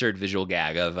there's the absurd visual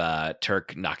gag of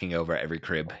Turk knocking over every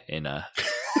crib in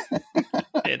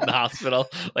in the hospital.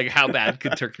 Like, how bad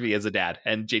could Turk be as a dad?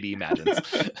 And JD imagines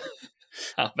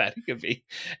how bad he could be.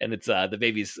 And it's the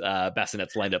baby's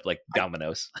bassinets lined up like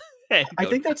dominoes. I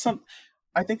think that's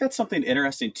something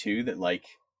interesting too, that like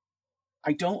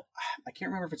I can't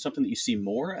remember if it's something that you see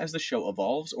more as the show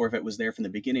evolves or if it was there from the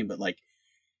beginning, but like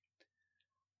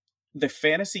the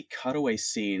fantasy cutaway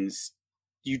scenes,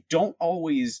 you don't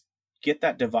always get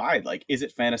that divide. Like, is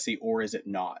it fantasy or is it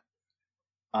not?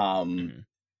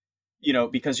 You know,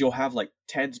 because you'll have like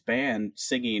Ted's band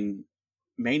singing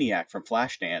Maniac from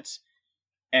Flashdance,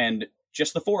 and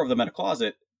just the four of them in a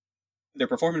closet, they're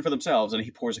performing for themselves, and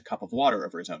he pours a cup of water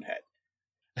over his own head.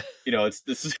 You know,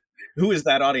 who is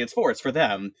that audience for? It's for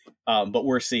them. But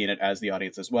we're seeing it as the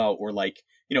audience as well. Or like,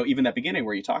 you know, even that beginning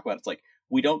where you talk about it, it's like,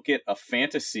 we don't get a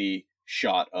fantasy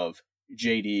shot of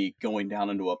JD going down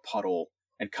into a puddle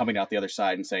and coming out the other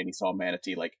side and saying he saw a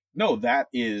manatee. Like, no, that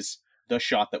is the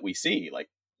shot that we see. Like,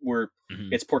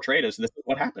 it's portrayed as this is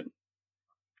what happened.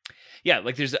 Yeah,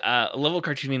 like there's a level of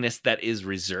cartooniness that is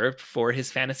reserved for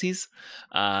his fantasies,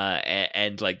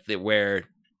 and like where,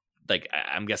 like,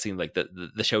 I'm guessing like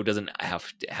the show doesn't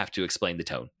have to explain the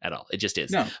tone at all. It just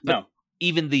is. No.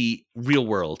 Even the real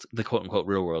world, the quote unquote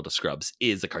real world of Scrubs,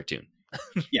 is a cartoon.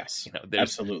 Yes, you know,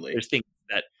 absolutely. There's things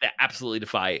that absolutely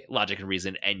defy logic and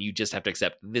reason, and you just have to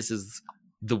accept this is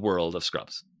the world of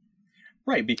Scrubs.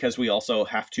 Right, because we also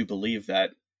have to believe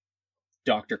that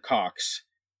Dr. Cox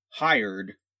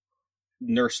hired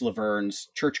Nurse Laverne's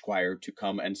church choir to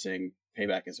come and sing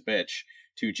Payback is a Bitch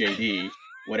to JD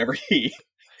whenever he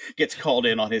gets called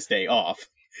in on his day off.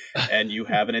 And you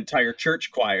have an entire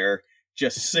church choir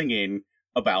just singing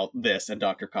about this and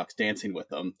Dr. Cox dancing with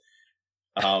them.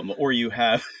 Or you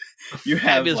have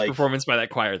fabulous like, performance by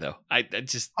that choir, though. I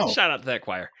just shout out to that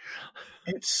choir.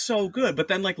 It's so good. But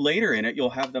then like later in it, you'll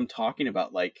have them talking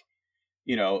about like,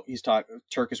 you know,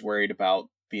 Turk is worried about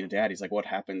being a dad. He's like, what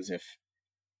happens if,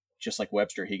 just like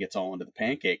Webster, he gets all into the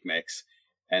pancake mix?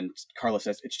 And Carla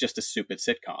says, it's just a stupid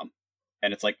sitcom.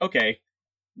 And it's like, okay,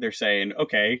 they're saying,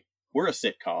 okay, we're a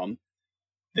sitcom.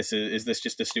 Is this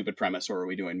just a stupid premise, or are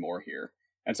we doing more here?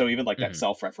 And so even like that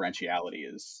self-referentiality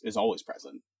is always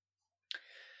present.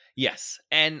 Yes,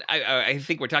 and I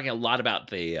think we're talking a lot about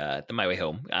the My Way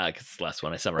Home because it's the last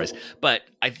one I summarized. But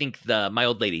I think the My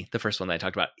Old Lady, the first one that I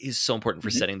talked about, is so important for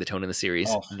setting the tone in the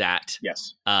series that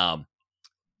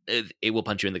it will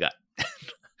punch you in the gut.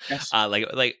 Yes.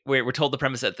 Like we're told the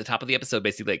premise at the top of the episode,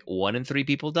 basically like 1 in 3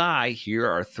 people die. Here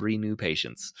are 3 new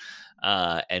patients,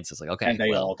 and so it's like, okay, and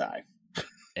they all die,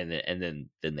 and then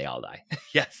they all die.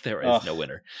 Yes, there is no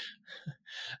winner.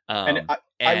 And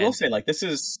I will say, like, this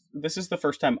is the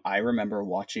first time I remember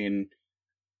watching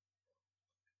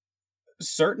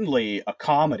certainly a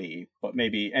comedy, but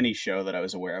maybe any show that I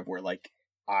was aware of where like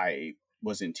I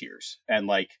was in tears. And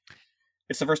like,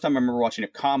 it's the first time I remember watching a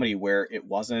comedy where it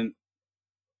wasn't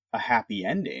a happy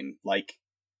ending. Like,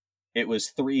 it was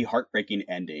 3 heartbreaking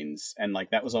endings, and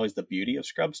like that was always the beauty of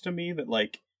Scrubs to me, that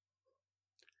like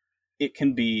it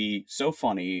can be so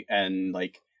funny and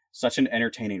like such an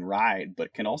entertaining ride,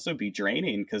 but can also be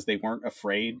draining because they weren't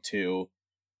afraid to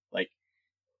like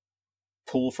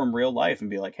pull from real life and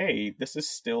be like, hey, this is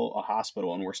still a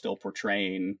hospital and we're still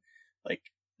portraying like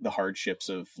the hardships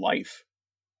of life.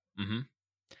 Mm-hmm.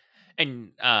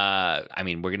 And I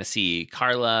mean, we're going to see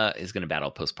Carla is going to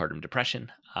battle postpartum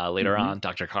depression later on.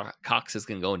 Dr. Cox is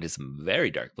going to go into some very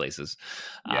dark places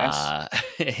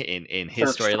in his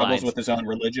Turk struggles storylines. with his own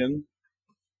religion.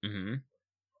 Mm-hmm.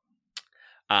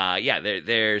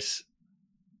 There's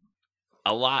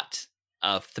a lot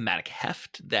of thematic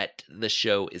heft that the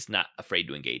show is not afraid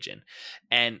to engage in.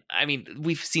 And I mean,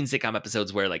 we've seen sitcom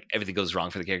episodes where like everything goes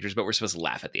wrong for the characters, but we're supposed to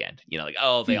laugh at the end, like,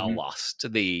 oh, they all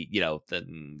lost the,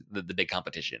 the big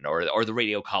competition or the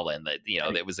radio call-in that,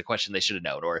 it was a question they should have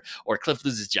known, or Cliff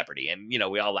loses Jeopardy. And,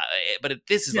 we all laugh. But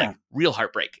this is like real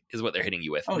heartbreak is what they're hitting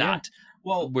you with.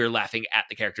 Well, we're laughing at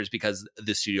the characters because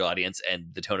the studio audience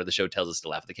and the tone of the show tells us to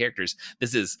laugh at the characters.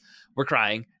 We're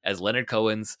crying as Leonard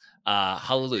Cohen's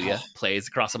Hallelujah plays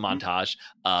across a montage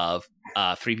of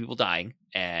 3 people dying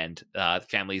and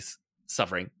families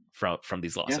suffering from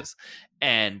these losses.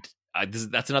 And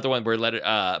that's another one where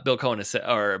Bill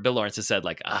Lawrence has said,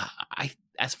 like,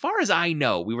 as far as I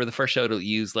know, we were the first show to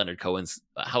use Leonard Cohen's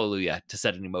Hallelujah to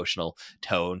set an emotional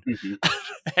tone.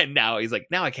 And now he's like,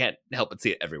 now I can't help but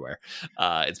see it everywhere.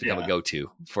 It's become a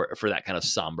go-to for that kind of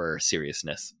somber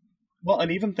seriousness. Well,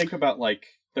 and even think about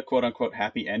like the quote unquote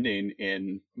happy ending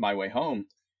in My Way Home.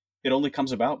 It only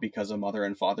comes about because a mother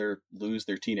and father lose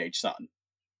their teenage son.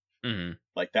 Mm-hmm.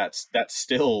 Like that's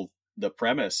still the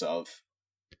premise of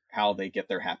how they get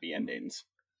their happy endings.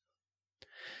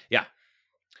 Yeah.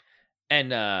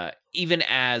 And even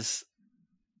as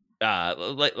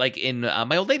like in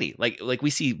My Old Lady, like we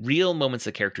see real moments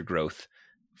of character growth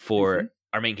for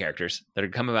our main characters that are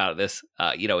coming out of this,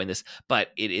 in this, but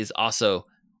it is also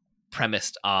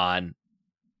premised on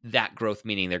that growth,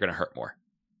 meaning they're going to hurt more.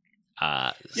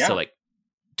 So like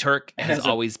Turk has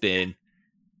always been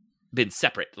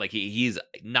separate. Like he's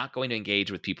not going to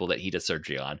engage with people that he does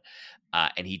surgery on.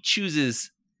 And he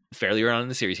chooses fairly early on in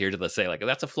the series here to say, like,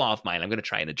 that's a flaw of mine. I'm going to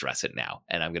try and address it now.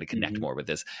 And I'm going to connect more with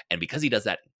this. And because he does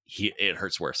that, it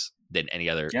hurts worse than any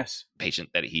other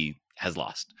patient that he has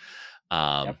lost.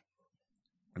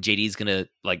 JD's going to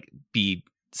like be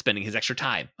spending his extra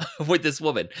time with this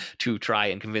woman to try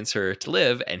and convince her to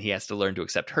live. And he has to learn to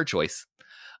accept her choice.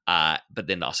 But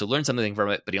then also learn something from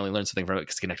it. But he only learns something from it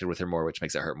because he connected with her more, which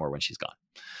makes it hurt more when she's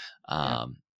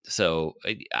gone. So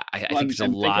I think there's a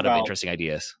lot of interesting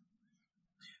ideas.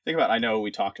 Think about, I know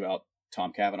we talked about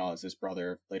Tom Cavanaugh as his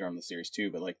brother later on in the series too,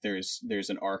 but like there's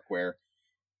an arc where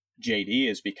JD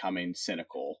is becoming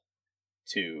cynical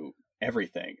to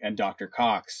everything. And Dr.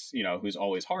 Cox, who's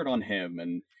always hard on him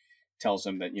and tells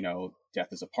him that, death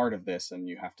is a part of this and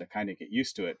you have to kind of get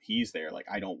used to it. He's there like,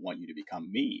 I don't want you to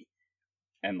become me.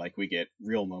 And like we get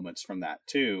real moments from that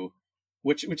too.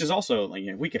 Which is also like,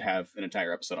 we could have an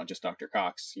entire episode on just Dr.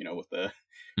 Cox,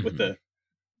 with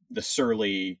the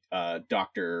surly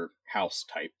Dr. House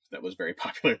type that was very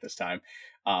popular at this time.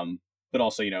 But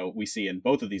also, we see in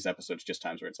both of these episodes just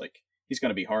times where it's like he's going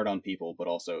to be hard on people, but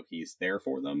also he's there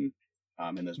for them.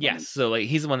 So like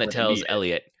he's the one that tells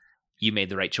Elliot, "You made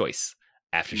the right choice."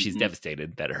 After she's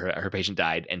devastated that her patient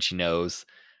died, and she knows,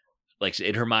 like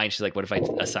in her mind, she's like, "What if I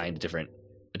assigned a different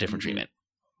treatment?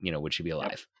 Would she be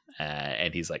alive?"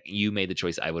 And he's like, "You made the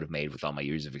choice I would have made with all my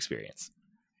years of experience."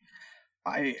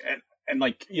 And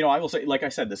like, I will say, like I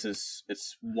said,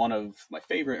 it's one of my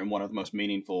favorite and one of the most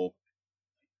meaningful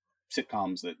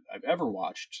sitcoms that I've ever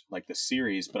watched, like the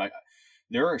series. But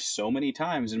there are so many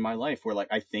times in my life where like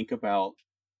I think about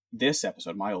this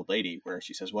episode, My Old Lady, where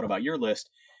she says, "What about your list?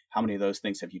 How many of those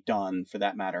things have you done? For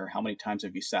that matter, how many times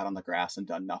have you sat on the grass and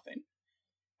done nothing?"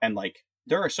 And like,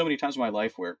 there are so many times in my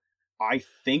life where I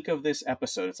think of this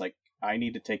episode, it's like, I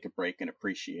need to take a break and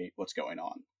appreciate what's going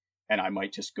on. And I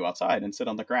might just go outside and sit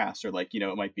on the grass, or like,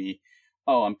 it might be,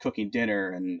 oh, I'm cooking dinner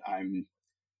and I'm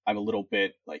a little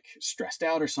bit like stressed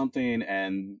out or something.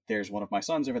 And there's one of my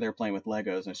sons over there playing with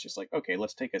Legos. And it's just like, okay,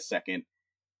 let's take a second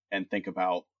and think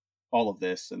about all of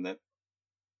this, and that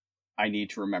I need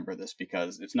to remember this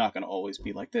because it's not going to always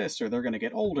be like this, or they're going to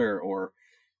get older, or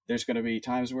there's going to be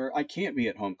times where I can't be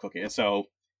at home cooking. And so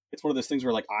it's one of those things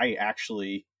where like I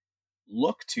actually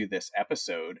look to this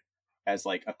episode as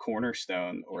like a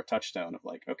cornerstone or a touchstone of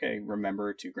like, okay,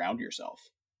 remember to ground yourself.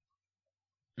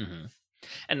 Mm-hmm.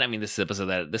 And I mean, this episode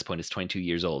that at this point is 22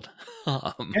 years old.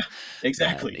 Yeah,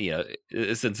 exactly.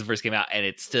 Since it first came out, and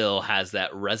it still has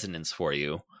that resonance for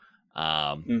you.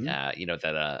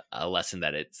 That a lesson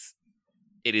that it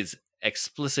is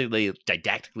explicitly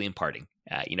didactically imparting,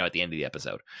 at the end of the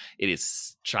episode. It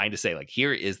is trying to say, like,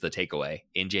 here is the takeaway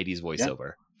in JD's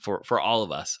voiceover for all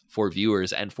of us, for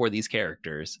viewers, and for these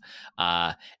characters.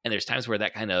 And there's times where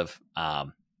that kind of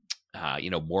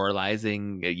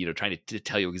moralizing, trying to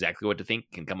tell you exactly what to think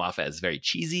can come off as very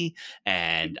cheesy.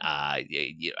 And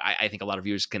I think a lot of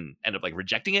viewers can end up like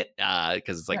rejecting it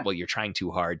because it's like, well, you're trying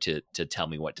too hard to tell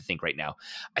me what to think right now.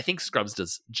 I think Scrubs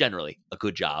does generally a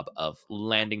good job of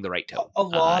landing the right tone. A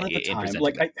lot of the time,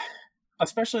 like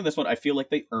especially this one, I feel like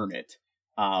they earn it.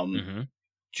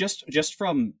 Just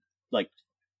from like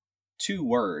 2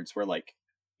 words where, like,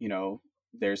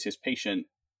 there's his patient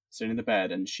sitting in the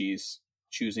bed and she's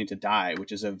choosing to die,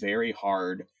 which is a very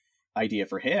hard idea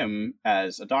for him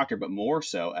as a doctor, but more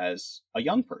so as a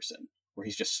young person where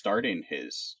he's just starting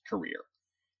his career.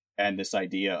 And this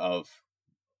idea of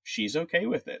she's okay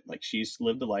with it. Like, she's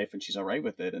lived a life and she's all right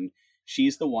with it. And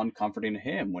she's the one comforting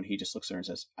him when he just looks at her and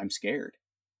says, I'm scared.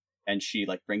 And she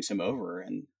like brings him over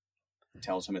and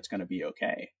tells him it's going to be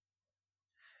okay.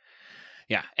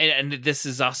 Yeah, and this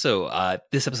is also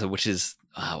this episode, which is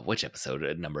which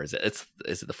episode number is it?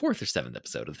 Is it the 4th or 7th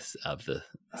episode of the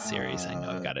series? I know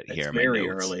I've got it here. It's very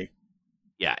early.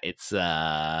 Yeah, it's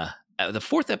the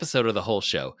 4th episode of the whole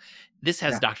show. This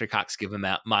has Dr. Cox give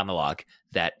a monologue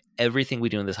that everything we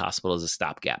do in this hospital is a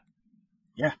stopgap.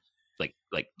 Yeah, like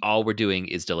all we're doing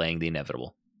is delaying the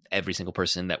inevitable. Every single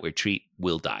person that we treat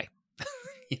will die.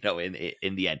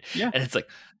 In the end. Yeah, and it's like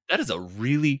that is a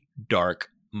really dark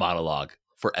monologue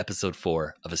for episode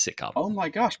 4 of a sitcom. Oh my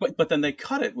gosh. But then they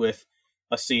cut it with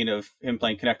a scene of him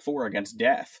playing Connect 4 against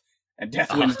Death. And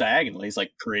Death wins diagonally. He's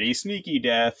like, pretty sneaky,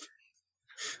 Death.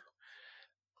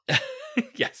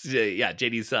 Yes. Yeah.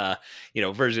 JD's,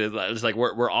 version is like,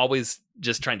 we're always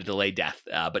just trying to delay Death,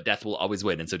 but Death will always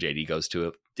win. And so JD goes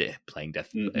to playing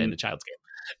Death in a child's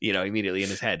game, immediately in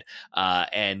his head.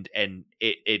 And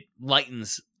it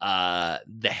lightens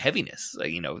the heaviness,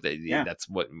 that's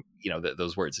what,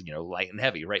 those words, light and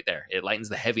heavy right there. It lightens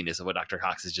the heaviness of what Dr.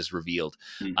 Cox has just revealed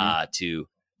to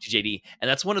JD. And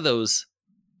that's one of those,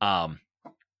 I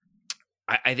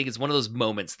think it's one of those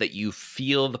moments that you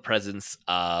feel the presence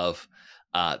of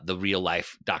the real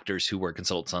life doctors who were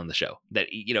consultants on the show. That,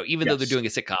 even though they're doing a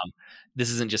sitcom, this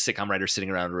isn't just sitcom writers sitting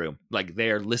around a room. Like,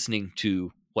 they're listening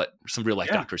to what some real life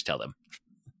doctors tell them.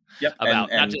 Yep. About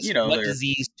not just what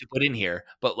disease to put in here,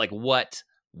 but like what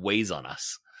weighs on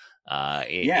us.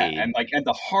 And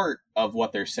the heart of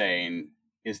what they're saying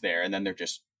is there, and then they're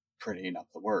just prettying up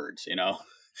the words,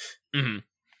 Mm-hmm.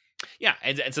 Yeah,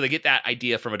 and so they get that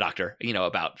idea from a doctor,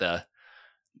 about the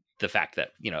fact that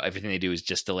everything they do is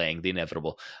just delaying the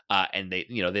inevitable, and they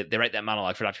they write that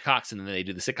monologue for Dr. Cox, and then they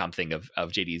do the sitcom thing of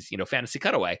JD's fantasy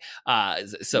cutaway.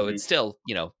 So it's still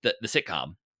the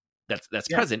sitcom that's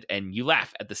present, and you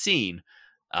laugh at the scene,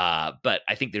 but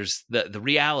I think there's the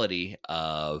reality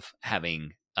of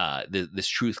having this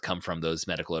truth come from those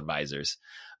medical advisors.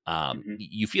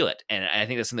 You feel it, and I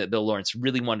think that's something that Bill Lawrence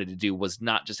really wanted to do, was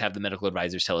not just have the medical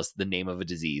advisors tell us the name of a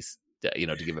disease to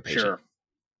give a patient. Sure.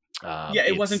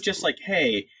 It wasn't just like,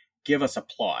 hey, give us a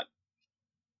plot.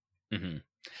 Mm-hmm.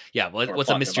 Yeah, well, what's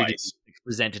a mystery device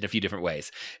presented a few different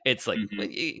ways. It's like,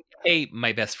 hey,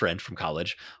 my best friend from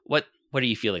college, what are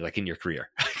you feeling like in your career?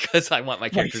 Because I want my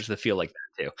characters to feel like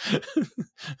that too.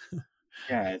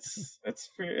 Yeah,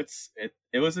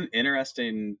 it was an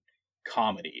interesting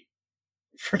comedy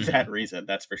for that reason.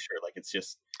 That's for sure. Like,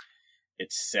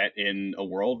 it's set in a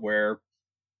world where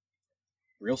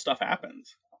real stuff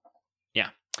happens. Yeah.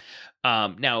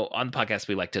 Now on the podcast,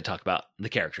 we like to talk about the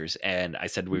characters, and I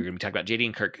said we were going to be talking about JD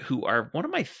and Kirk, who are one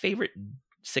of my favorite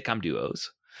sitcom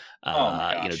duos.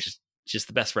 Just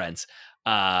the best friends.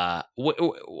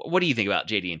 What do you think about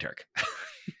JD and Turk?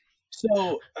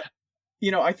 So,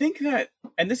 I think that,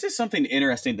 and this is something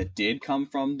interesting that did come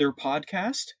from their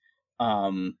podcast,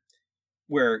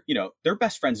 where, they're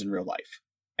best friends in real life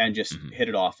and just hit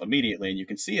it off immediately. And you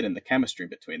can see it in the chemistry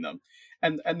between them.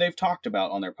 And they've talked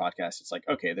about on their podcast, it's like,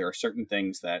 okay, there are certain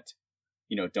things that,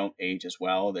 don't age as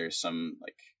well. There's some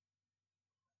like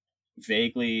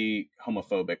vaguely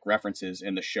homophobic references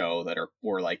in the show that are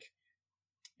more like,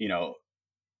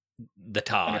 the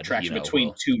Todd, an attraction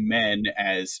between two men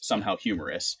as somehow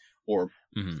humorous, or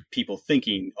people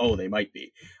thinking, oh, they might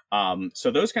be.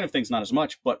 So those kind of things, not as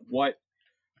much. But what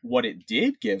it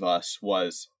did give us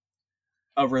was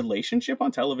a relationship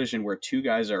on television where two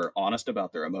guys are honest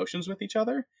about their emotions with each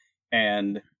other,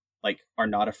 and like are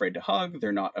not afraid to hug.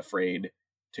 They're not afraid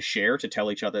to share, to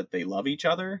tell each other that they love each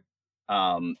other.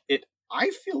 I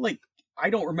feel like I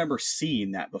don't remember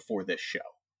seeing that before this show.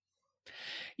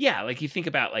 Yeah, like you think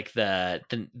about like the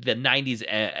 90s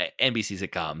NBC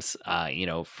sitcoms,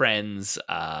 Friends,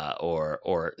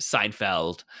 or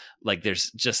Seinfeld. Like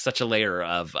there's just such a layer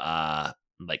of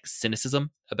like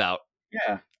cynicism about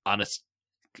Yeah. honest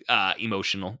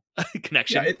emotional Yeah,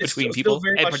 connection it's between still people,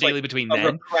 very and much like particularly between a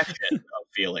men. repression of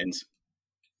feelings.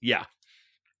 Yeah.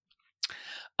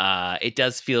 It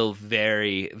does feel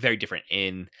very, very different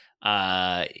in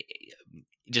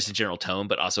just in general tone,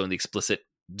 but also in the explicit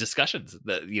discussions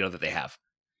that they have.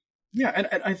 Yeah, and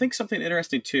I think something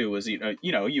interesting too is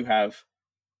you have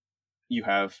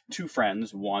two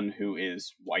friends, one who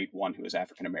is white, one who is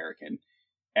African American,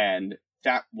 and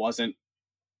that wasn't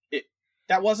it.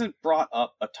 That wasn't brought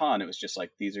up a ton. It was just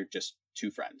like these are just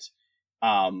two friends.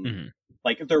 Um, Mm-hmm.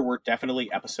 like there were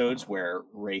definitely episodes where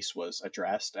race was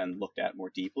addressed and looked at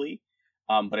more deeply.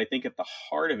 But I think at the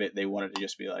heart of it, they wanted to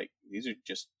just be like, these are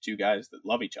just two guys that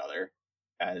love each other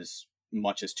as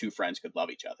much as two friends could love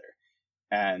each other.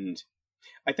 And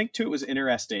I think too, it was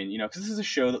interesting, because this is a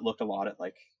show that looked a lot at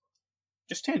like,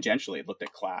 just tangentially, it looked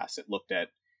at class, it looked at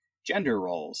gender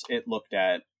roles, it looked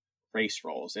at race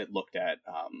roles, it looked at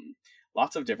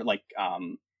lots of different, like,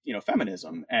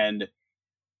 feminism. And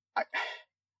I,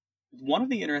 one of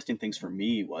the interesting things for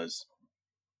me was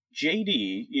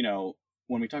JD,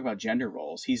 when we talk about gender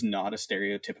roles, he's not a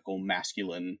stereotypical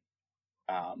masculine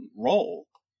role,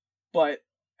 but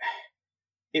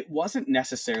it wasn't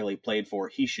necessarily played for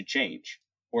he should change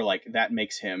or like that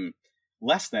makes him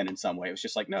less than in some way. It was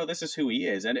just like, no, this is who he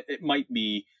is. And it might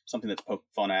be something that's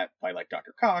poked fun at by like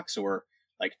Dr. Cox or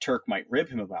like Turk might rib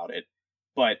him about it.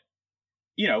 But,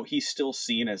 he's still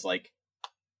seen as like,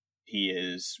 he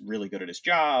is really good at his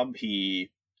job.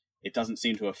 It doesn't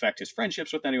seem to affect his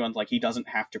friendships with anyone. Like he doesn't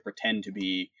have to pretend to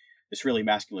be this really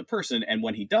masculine person. And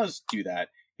when he does do that,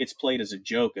 it's played as a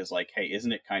joke as like, hey,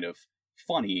 isn't it kind of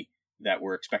funny that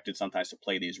we're expected sometimes to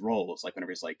play these roles? Like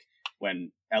whenever he's like,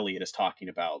 when Elliot is talking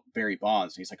about Barry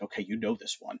Bonds, and he's like, okay, you know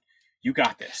this one. You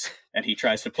got this. And he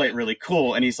tries to play it really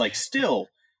cool. And he's like, still,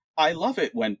 I love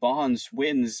it when Bonds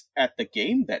wins at the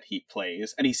game that he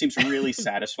plays. And he seems really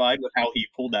satisfied with how he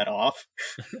pulled that off.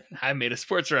 I made a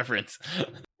sports reference.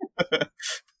 But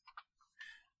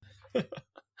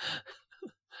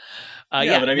I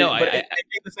made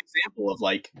this example of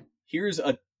like, here's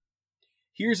a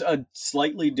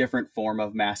slightly different form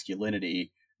of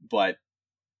masculinity, but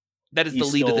that is the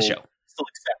lead of the show. Still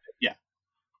accepted, yeah.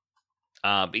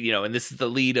 And this is the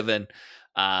lead of an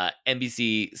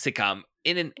NBC sitcom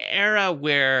in an era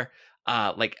where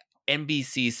like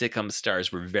NBC sitcom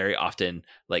stars were very often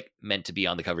like meant to be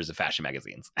on the covers of fashion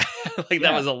magazines.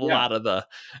 That was a lot of the,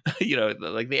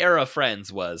 like the era of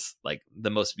Friends was like the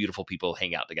most beautiful people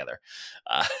hang out together.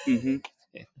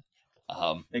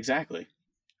 Exactly.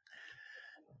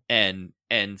 And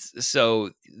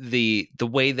so the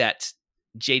way that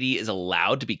JD is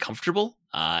allowed to be comfortable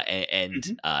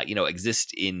and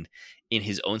exist in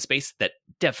his own space that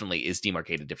definitely is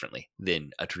demarcated differently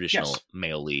than a traditional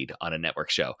male lead on a network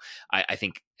show. I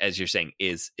think, as you're saying,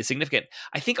 is significant.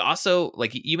 I think also,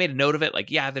 like you made a note of it, like,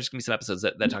 yeah, there's gonna be some episodes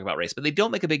that talk about race, but they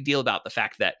don't make a big deal about the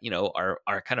fact that,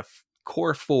 our kind of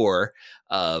core four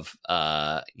of,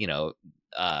 Carla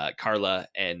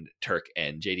and Turk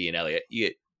and JD and Elliot, you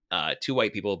get two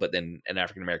white people, but then an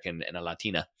African American and a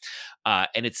Latina,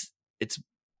 and it's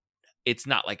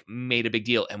not like made a big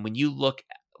deal. And when you look,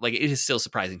 like, it is still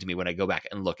surprising to me when I go back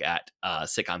and look at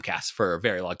sitcom casts for a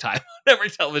very long time on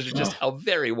network television, just how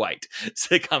very white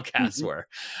sitcom casts were.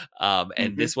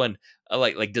 And this one,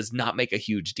 like does not make a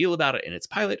huge deal about it in its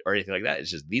pilot or anything like that.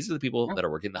 It's just these are the people that are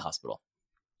working in the hospital.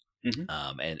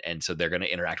 And so they're going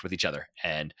to interact with each other,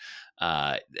 and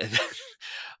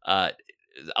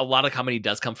a lot of comedy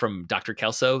does come from Dr.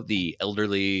 Kelso, the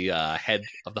elderly head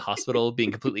of the hospital, being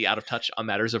completely out of touch on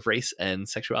matters of race and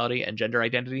sexuality and gender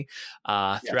identity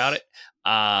throughout it.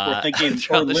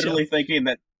 Literally thinking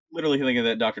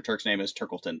that Dr. Turk's name is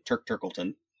Turkleton, Turk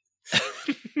Turkleton,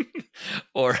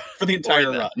 or for the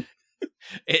entire run.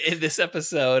 In this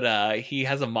episode, he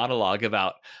has a monologue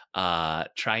about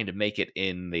trying to make it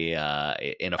in the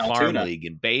in a farm league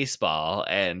in baseball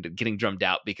and getting drummed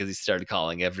out because he started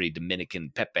calling every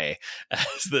Dominican Pepe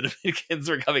as the Dominicans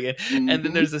were coming in. And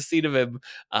then there's a scene of him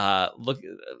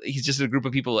he's just in a group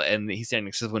of people and he's standing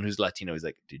next to someone who's Latino. He's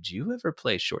like, "Did you ever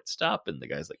play shortstop?" And the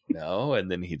guy's like, "No."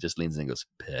 And then he just leans in and goes,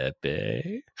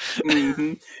 "Pepe."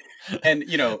 And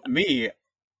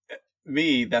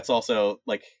me, that's also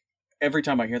like, every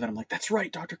time I hear that, I'm like, that's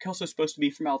right, Dr. Kelso's supposed to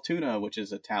be from Altoona, which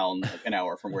is a town like an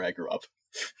hour from where I grew up.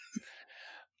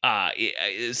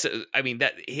 So I mean,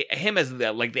 that him as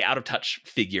the out of touch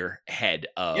figurehead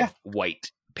of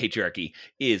white patriarchy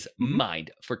is Mm-hmm.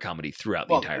 mined for comedy throughout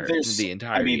Well, the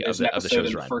entirety there's of an the episode show's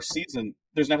in the run. first season.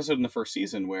 There's an episode in the first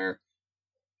season where,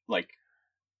 like,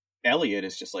 Elliot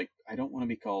is just like, I don't want to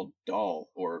be called doll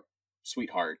or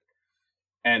sweetheart,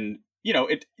 and you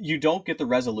don't get the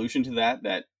resolution to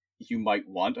that you might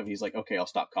want. Of he's like, okay, I'll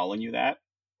stop calling you that,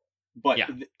 but Yeah.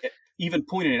 Even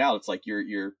pointing it out, it's like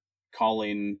you're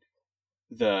calling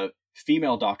the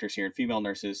female doctors here and female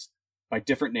nurses by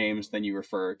different names than you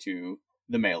refer to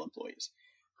the male employees,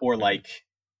 or like,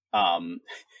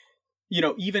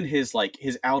 even his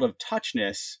out of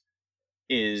touchness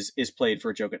is played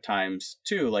for a joke at times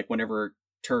too. Like whenever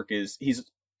he's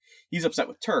upset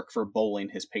with Turk for bowling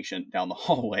his patient down the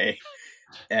hallway,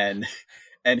 and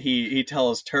he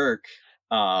tells Turk,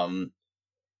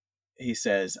 he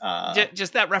says,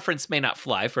 just that reference may not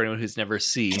fly for anyone who's never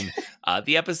seen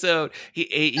the episode.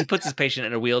 He puts his patient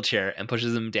in a wheelchair and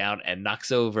pushes him down and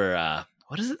knocks over.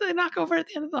 What is it they knock over at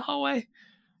the end of the hallway?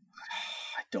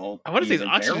 I want to say it's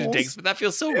oxygen tanks, but that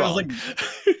feels so wrong.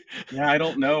 Yeah, I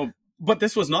don't know. But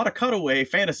this was not a cutaway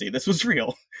fantasy. This was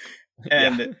real.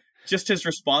 And just his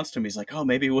response to me is like, oh,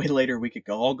 maybe way later we could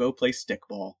all go play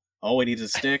stickball. All we need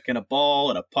is a stick and a ball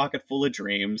and a pocket full of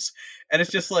dreams. And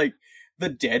it's just like the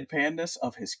deadpanness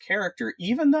of his character,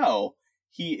 even though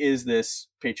he is this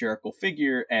patriarchal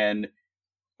figure and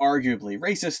arguably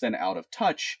racist and out of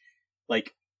touch.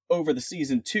 Like over the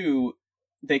season 2,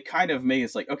 they kind of made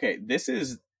it's like, okay, this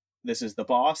is the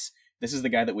boss. This is the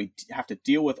guy that we have to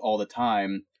deal with all the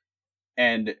time.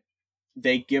 And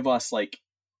they give us like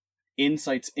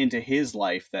insights into his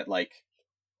life that like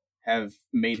have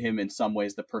made him in some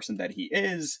ways the person that he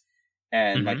is.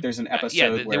 And like there's an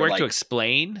episode they where work to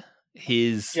explain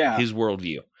his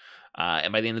worldview.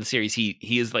 And by the end of the series, he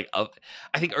is like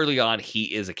I think early on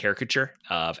he is a caricature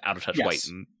of out of touch white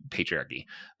patriarchy.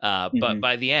 But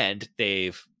by the end,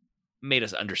 they've made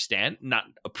us understand, not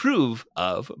approve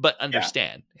of, but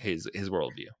understand his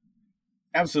worldview.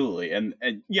 Absolutely, and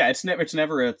yeah, it's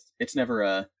never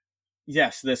a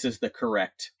yes, this is the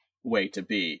correct way to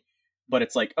be, but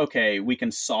it's like, okay, we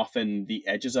can soften the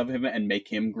edges of him and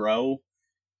make him grow,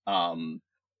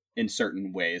 in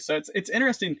certain ways. So it's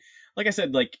interesting. Like I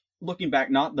said, like looking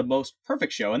back, not the most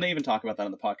perfect show, and they even talk about that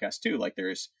on the podcast too. Like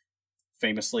there's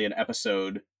famously an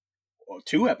episode, or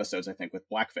 2 episodes, I think, with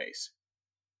blackface,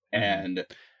 and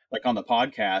like on the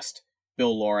podcast,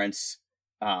 Bill Lawrence,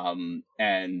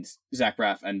 and Zach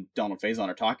Braff and Donald Faison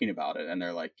are talking about it, and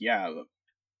they're like, yeah,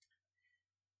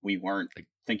 we weren't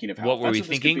thinking of how what were we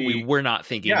thinking. We were not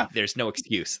thinking. There's no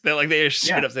excuse. They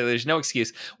straight up say there's no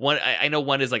excuse. One, I know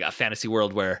one is like a fantasy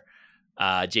world where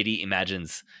JD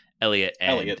imagines Elliot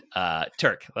and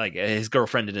Turk, like his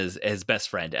girlfriend and his best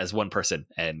friend, as one person,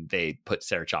 and they put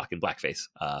Sarah Chalk in blackface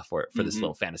for this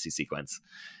little fantasy sequence.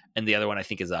 And the other one I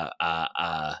think is a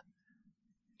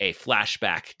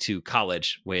flashback to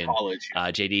college when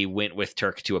JD went with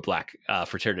Turk to a black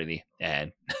fraternity,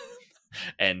 and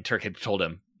and Turk had told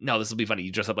him, no, this will be funny,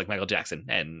 you dress up like Michael Jackson,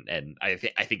 and I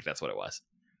think that's what it was.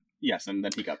 Yes, and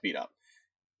then he got beat up.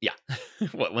 Yeah.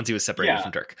 Once he was separated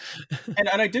from Turk. and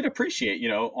I did appreciate,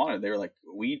 on it, they were like,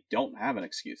 we don't have an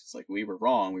excuse. It's like, we were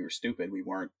wrong, we were stupid, we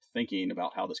weren't thinking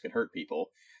about how this could hurt people.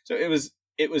 So it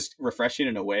was refreshing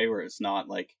in a way where it's not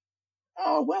like,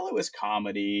 oh, well, it was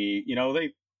comedy.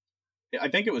 I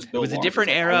think it was Bill Lawrence. It was a different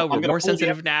era. We're more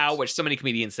sensitive now, which so many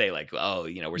comedians say, like, oh,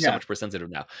 we're so much more sensitive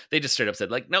now. They just straight up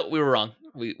said, like, no, we were wrong.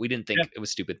 We didn't think it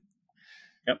was stupid.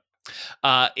 Yep.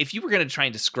 If you were going to try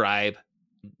and describe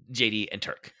JD and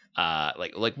Turk,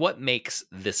 like what makes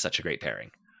this such a great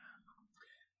pairing?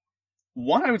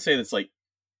 One, I would say that's like,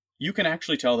 you can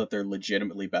actually tell that they're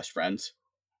legitimately best friends,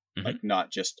 like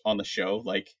not just on the show.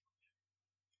 Like,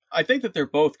 I think that they're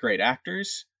both great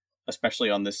actors, especially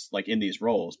on this, like in these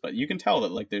roles, but you can tell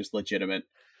that like there's legitimate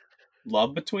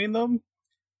love between them.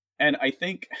 And I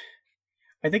think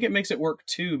it makes it work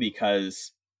too,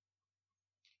 because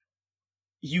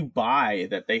you buy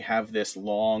that they have this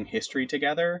long history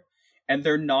together, and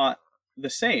they're not the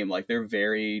same. Like they're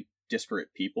very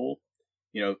disparate people.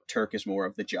 Turk is more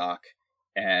of the jock,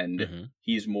 and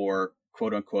he's more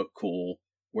quote unquote cool.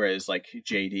 Whereas like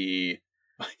JD,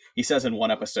 he says in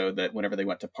one episode that whenever they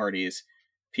went to parties,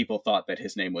 people thought that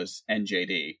his name was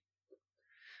NJD,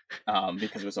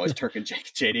 because it was always Turk and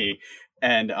JD.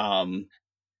 And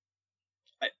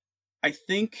I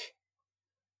think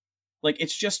like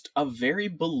it's just a very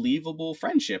believable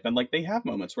friendship, and like they have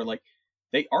moments where like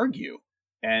they argue,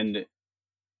 and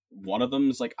one of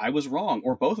them's like, I was wrong,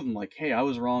 or both of them like, hey, I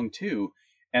was wrong too.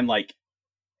 And like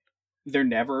they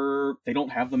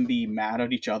don't have them be mad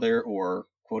at each other or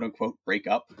quote unquote break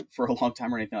up for a long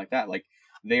time or anything like that. Like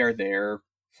they are there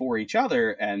for each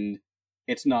other, and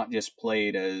it's not just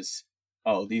played as,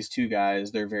 oh, these two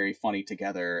guys, they're very funny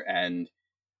together and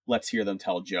let's hear them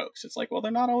tell jokes. It's like, well,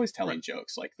 they're not always telling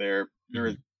jokes. Like there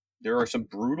are some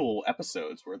brutal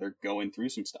episodes where they're going through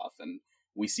some stuff, and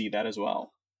we see that as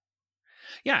well.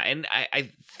 Yeah, and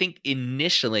I think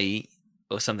initially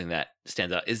something that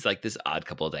stands out is like this odd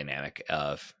couple dynamic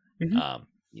of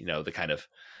the kind of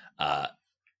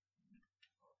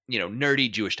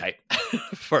nerdy Jewish type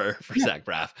for Zach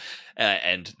Braff,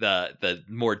 and the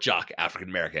more jock African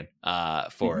American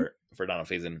for Donald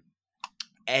Faison.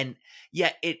 And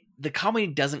yet the comedy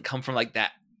doesn't come from like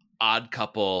that odd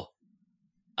couple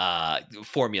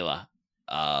formula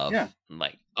of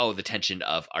like, oh, the tension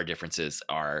of our differences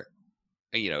are,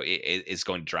 is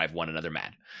going to drive one another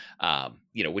mad,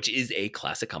 which is a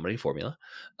classic comedy formula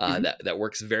that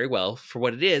works very well for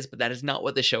what it is, but that is not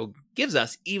what the show gives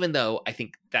us, even though I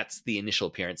think that's the initial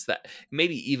appearance that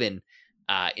maybe even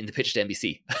in the pitch to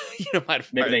NBC, might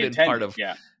have been part of.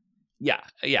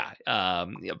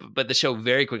 But the show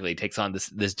very quickly takes on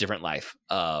this different life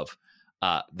of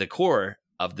the core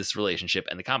of this relationship,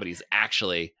 and the comedy is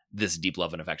actually this deep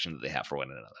love and affection that they have for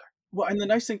one another. Well, and the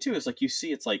nice thing too is like you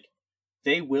see, it's like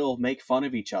they will make fun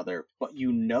of each other, but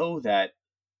that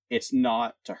it's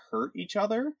not to hurt each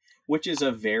other, which is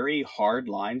a very hard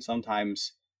line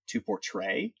sometimes to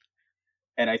portray.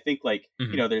 And I think like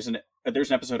there's an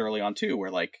episode early on too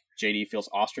where like JD feels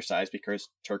ostracized because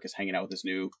Turk is hanging out with his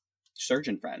new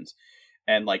surgeon friends,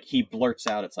 and like he blurts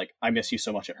out, it's like, I miss you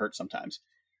so much it hurts sometimes.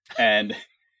 And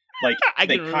like I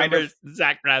can remember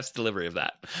Zach Braff's delivery of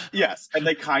that. Yes, and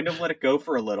they kind of let it go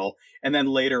for a little, and then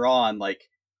later on, like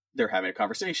they're having a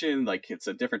conversation, like it's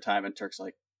a different time, and Turk's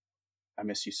like, I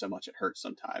miss you so much it hurts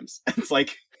sometimes. It's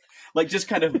like just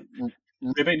kind of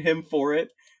ribbing him for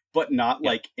it, but not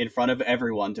like in front of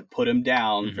everyone to put him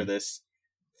down for this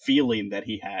feeling that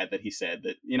he had, that he said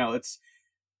that, it's,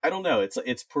 I don't know,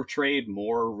 it's portrayed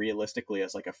more realistically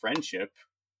as like a friendship,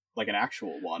 like an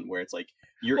actual one, where it's like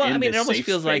it almost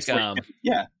feels like the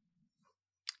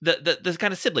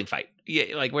kind of sibling fight,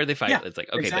 like where they fight, it's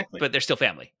like, okay, exactly. but they're still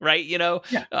family, right?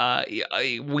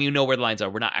 We know where the lines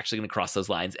are. We're not actually going to cross those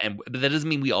lines, but that doesn't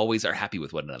mean we always are happy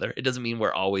with one another. It doesn't mean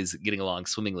we're always getting along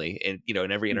swimmingly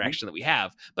in every interaction that we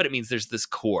have, but it means there's this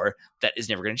core that is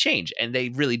never going to change, and they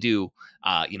really do,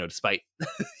 despite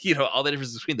all the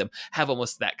differences between them, have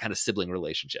almost that kind of sibling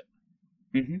relationship.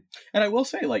 And I will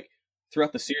say, like,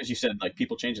 throughout the series, you said like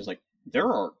people change. It's like there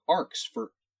are arcs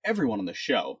for everyone on the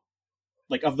show,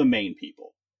 like of the main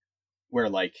people, where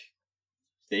like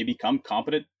they become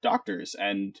competent doctors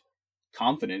and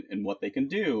confident in what they can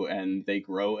do, and they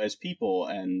grow as people.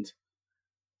 And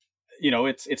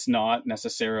it's not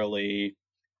necessarily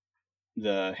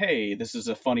the, hey, this is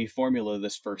a funny formula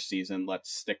this first season,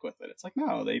 let's stick with it. It's like,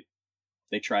 no, they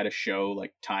try to show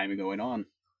like time going on.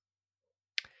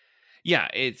 Yeah,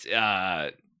 it's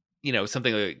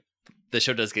something like the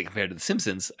show does get compared to The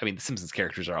Simpsons. I mean, The Simpsons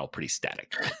characters are all pretty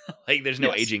static. Like, there's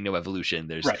no aging, no evolution.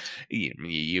 There's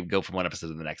you go from one episode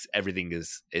to the next. Everything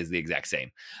is the exact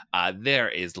same. There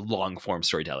is long form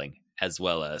storytelling as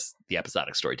well as the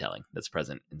episodic storytelling that's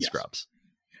present in Scrubs.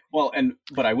 Well,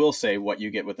 but I will say what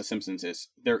you get with The Simpsons is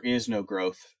there is no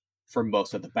growth for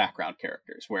most of the background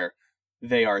characters, where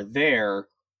they are there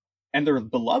and they're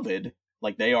beloved,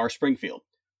 like they are Springfield,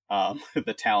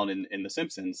 the town in The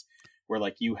Simpsons. Where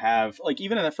like you have, like,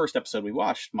 even in the first episode we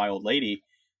watched, My Old Lady,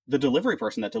 the delivery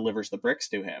person that delivers the bricks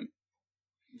to him,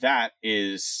 that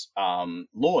is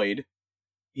Lloyd.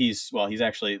 He's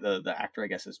actually the actor, I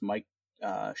guess, is Mike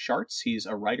Shartz. He's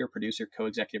a writer, producer,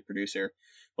 co-executive producer,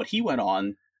 but he went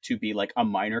on to be like a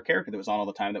minor character that was on all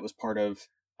the time, that was part of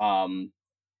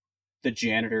the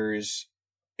janitor's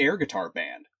air guitar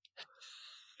band.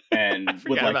 And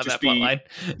would like just be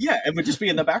and would just be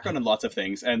in the background in lots of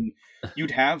things. And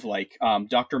you'd have like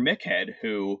Dr. Mickhead,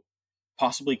 who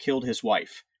possibly killed his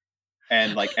wife,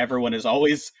 and like everyone is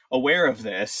always aware of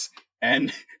this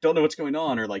and don't know what's going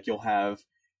on. Or like you'll have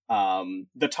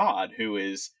the Todd, who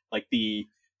is like the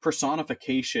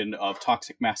personification of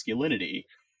toxic masculinity,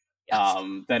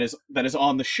 that is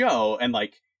on the show, and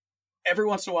like every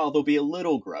once in a while there'll be a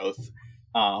little growth.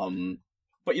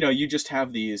 But you just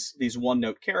have these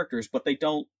one-note characters, but they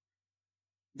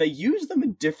use them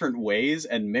in different ways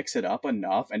and mix it up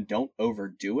enough and don't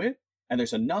overdo it. And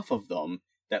there's enough of them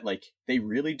that like they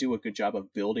really do a good job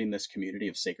of building this community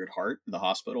of Sacred Heart, the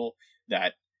hospital,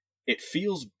 that it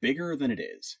feels bigger than it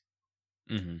is.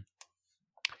 Mm-hmm.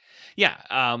 Yeah.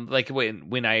 Like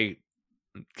when I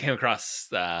came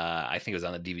across, I think it was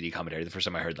on the DVD commentary, the first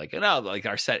time I heard like, no, like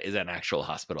our set is an actual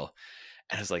hospital.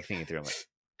 And I was like thinking through, I'm like,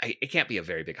 it can't be a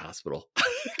very big hospital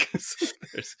because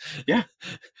there's yeah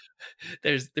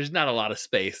there's not a lot of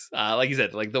space. Like you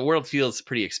said, like the world feels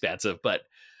pretty expansive, but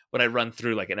when I run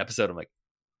through like an episode, I'm like,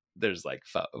 there's like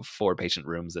 4 patient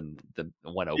rooms and the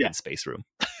one open yeah space room,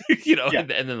 you know, yeah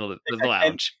and then the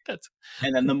lounge.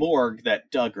 And then the morgue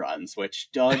that Doug runs, which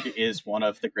Doug is one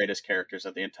of the greatest characters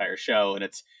of the entire show, and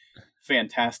it's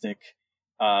fantastic.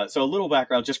 So a little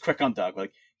background, just quick on Doug.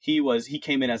 Like he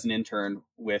came in as an intern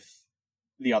with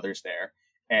the others there,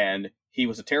 and he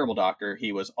was a terrible doctor.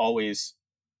 He was always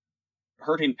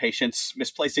hurting patients,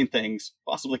 misplacing things,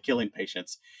 possibly killing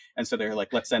patients. And so they're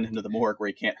like, let's send him to the morgue where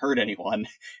he can't hurt anyone.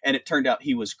 And it turned out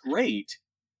he was great.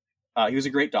 He was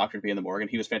a great doctor to be in the morgue, and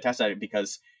he was fantastic at it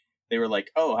because they were like,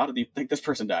 oh, how did you think this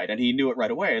person died? And he knew it right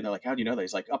away. And they're like, how do you know that?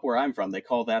 He's like, up where I'm from, they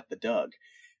call that the Doug.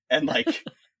 And like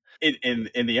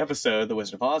in the episode, the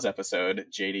Wizard of Oz episode,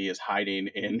 JD is hiding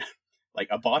in like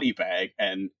a body bag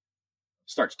and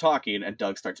starts talking, and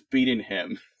Doug starts beating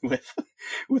him with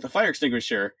a fire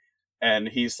extinguisher. And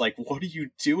he's like, what are you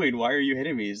doing? Why are you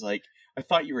hitting me? He's like, I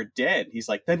thought you were dead. He's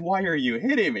like, then why are you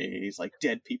hitting me? He's like,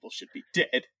 dead people should be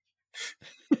dead.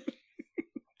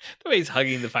 The way he's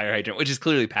hugging the fire hydrant, which is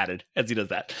clearly padded as he does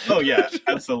that. Oh yeah,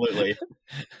 absolutely.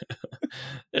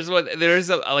 There's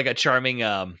a charming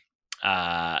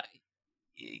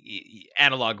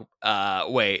analog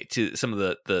way to some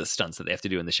of the stunts that they have to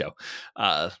do in the show.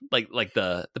 Like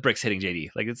the bricks hitting JD.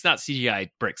 Like it's not CGI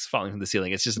bricks falling from the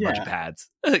ceiling. It's just a bunch of pads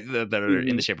that are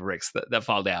in the shape of bricks that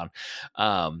fall down.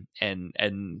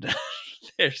 And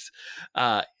there's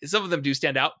some of them do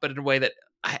stand out, but in a way that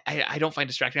I don't find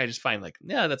distracting. I just find like,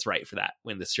 yeah, that's right for that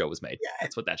when this show was made. Yeah,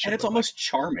 that's what that should. And it's almost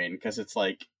charming because it's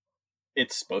like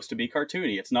it's supposed to be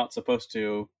cartoony. It's not supposed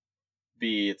to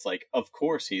be. It's like, of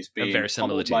course, he's being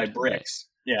pummeled by bricks.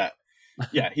 Right.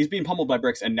 Yeah, he's being pummeled by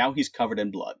bricks, and now he's covered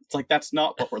in blood. It's like that's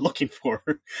not what we're looking for.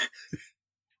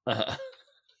 All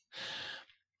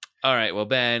right, well,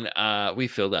 Ben, we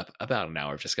filled up about an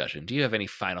hour of discussion. Do you have any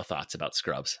final thoughts about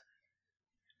Scrubs?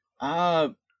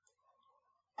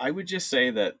 I would just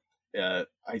say that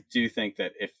I do think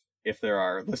that if there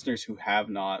are listeners who have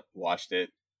not watched it,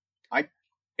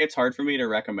 it's hard for me to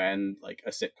recommend like a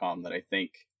sitcom that I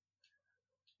think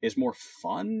is more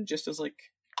fun just as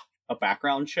like a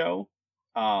background show.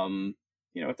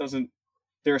 It doesn't.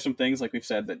 There are some things like we've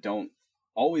said that don't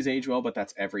always age well, but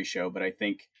that's every show. But I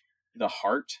think the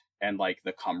heart and like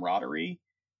the camaraderie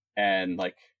and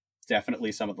like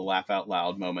definitely some of the laugh out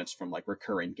loud moments from like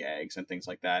recurring gags and things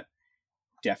like that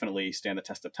definitely stand the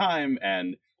test of time.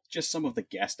 And just some of the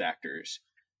guest actors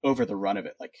over the run of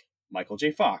it, like Michael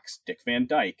J. Fox, Dick Van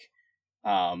Dyke,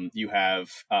 you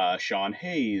have Sean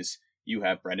Hayes, you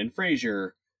have Brendan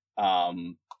Fraser.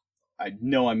 I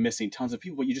know I'm missing tons of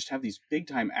people, but you just have these big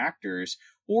time actors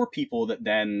or people that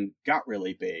then got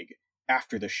really big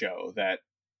after the show that,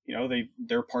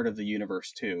 they're part of the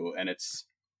universe too. And it's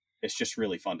just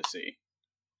really fun to see.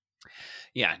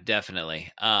 Yeah,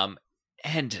 definitely.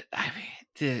 And I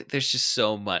mean, there's just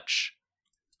so much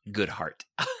good heart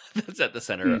that's at the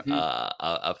center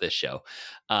of this show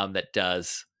that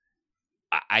does.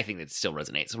 I think it still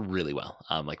resonates really well.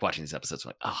 Like watching these episodes, I'm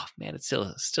like, oh man, it's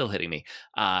still hitting me.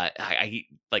 I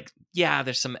like, yeah,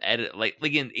 there's some edit, like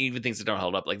even things that don't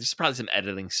hold up. Like there's probably some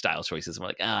editing style choices. I'm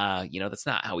like, that's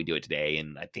not how we do it today.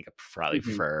 And I think I probably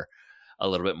prefer a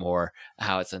little bit more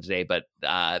how it's done today. But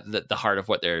the heart of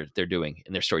what they're doing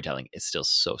and their storytelling is still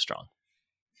so strong.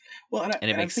 Well,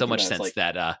 and it makes so much sense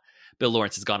that Bill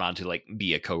Lawrence has gone on to like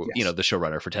be the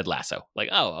showrunner for Ted Lasso. Like,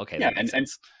 oh, okay, that makes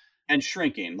sense. And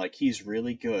Shrinking, like he's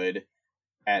really good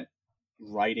at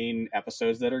writing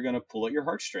episodes that are going to pull at your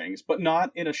heartstrings, but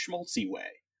not in a schmaltzy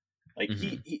way. Like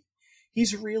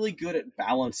he's really good at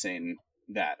balancing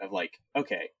that of like,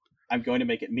 okay, I'm going to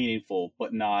make it meaningful,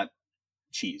 but not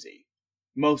cheesy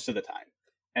most of the time.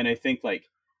 And I think like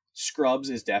Scrubs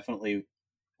is definitely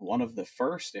one of the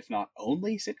first, if not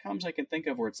only, sitcoms I can think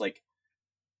of where it's like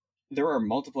there are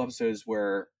multiple episodes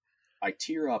where I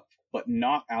tear up, but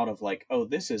not out of like, oh,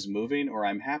 this is moving or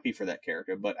I'm happy for that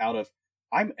character, but out of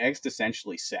I'm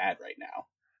existentially sad right now.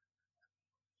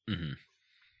 Mm-hmm.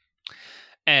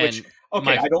 And which,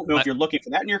 okay, I don't know if you're looking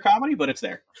for that in your comedy, but it's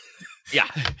there. Yeah.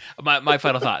 My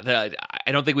final thought, I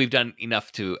don't think we've done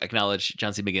enough to acknowledge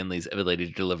John C. McGinley's ability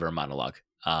to deliver a monologue.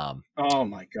 Oh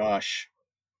my gosh.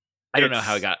 I don't know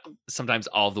how he got sometimes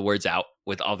all of the words out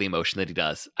with all the emotion that he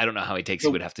does. I don't know how he takes he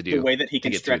would have to do the way that he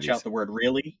can stretch out the word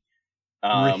really.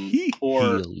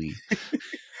 Really.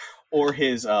 Or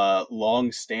his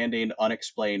long-standing,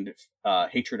 unexplained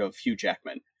hatred of Hugh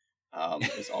Jackman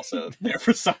is also there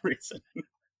for some reason.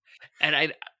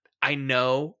 And I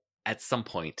know at some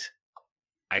point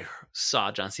I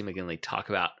saw John C. McGinley talk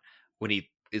about when he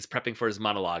is prepping for his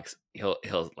monologues, he'll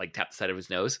like tap the side of his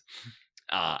nose.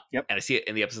 Yep. And I see it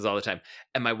in the episodes all the time.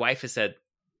 And my wife has said,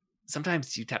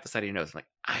 sometimes you tap the side of your nose. I'm like,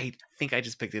 I think I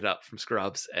just picked it up from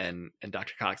Scrubs and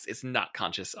Dr. Cox. It's not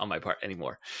conscious on my part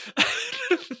anymore.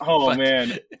 Oh but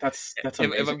man, that's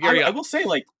amazing. If I'm Gary, I will say,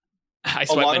 like, I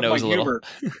swipe my nose a little.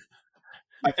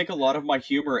 I think a lot of my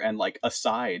humor and like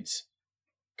asides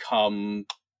come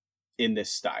in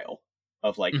this style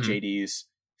of like JD's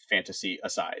fantasy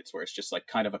asides, where it's just like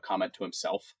kind of a comment to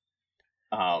himself.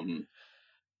 And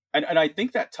I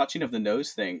think that touching of the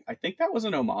nose thing, I think that was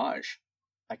an homage.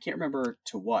 I can't remember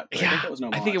to what. But yeah, I think that was an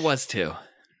homage. I think it was too.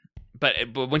 But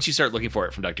once you start looking for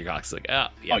it from Dr. Cox, like,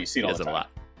 you see it all the time. A lot.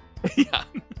 Yeah.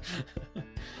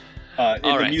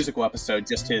 In the musical episode,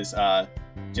 just his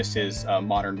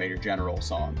Modern Major General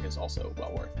song is also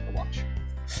well worth a watch.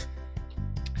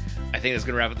 I think that's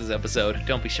going to wrap up this episode.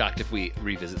 Don't be shocked if we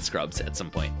revisit Scrubs at some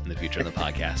point in the future of the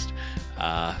podcast.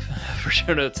 For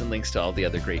show notes and links to all the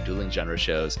other great Dueling Genre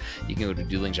shows, you can go to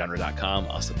duelinggenre.com.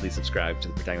 Also, please subscribe to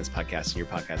the Protagonist Podcast in your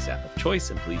podcast app of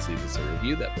choice, and please leave us a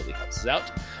review. That really helps us out.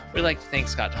 We'd like to thank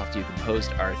Scott Tofty, who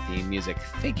composed our theme music.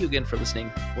 Thank you again for listening.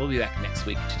 We'll be back next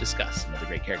week to discuss another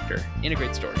great character in a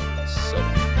great story. So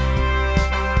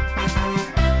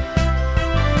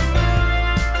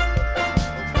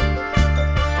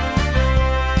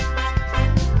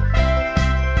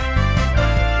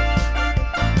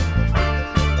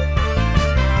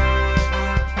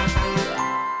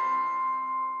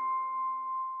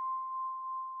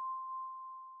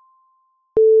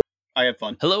I had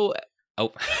fun. Hello.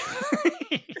 Oh,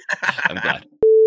 I'm glad.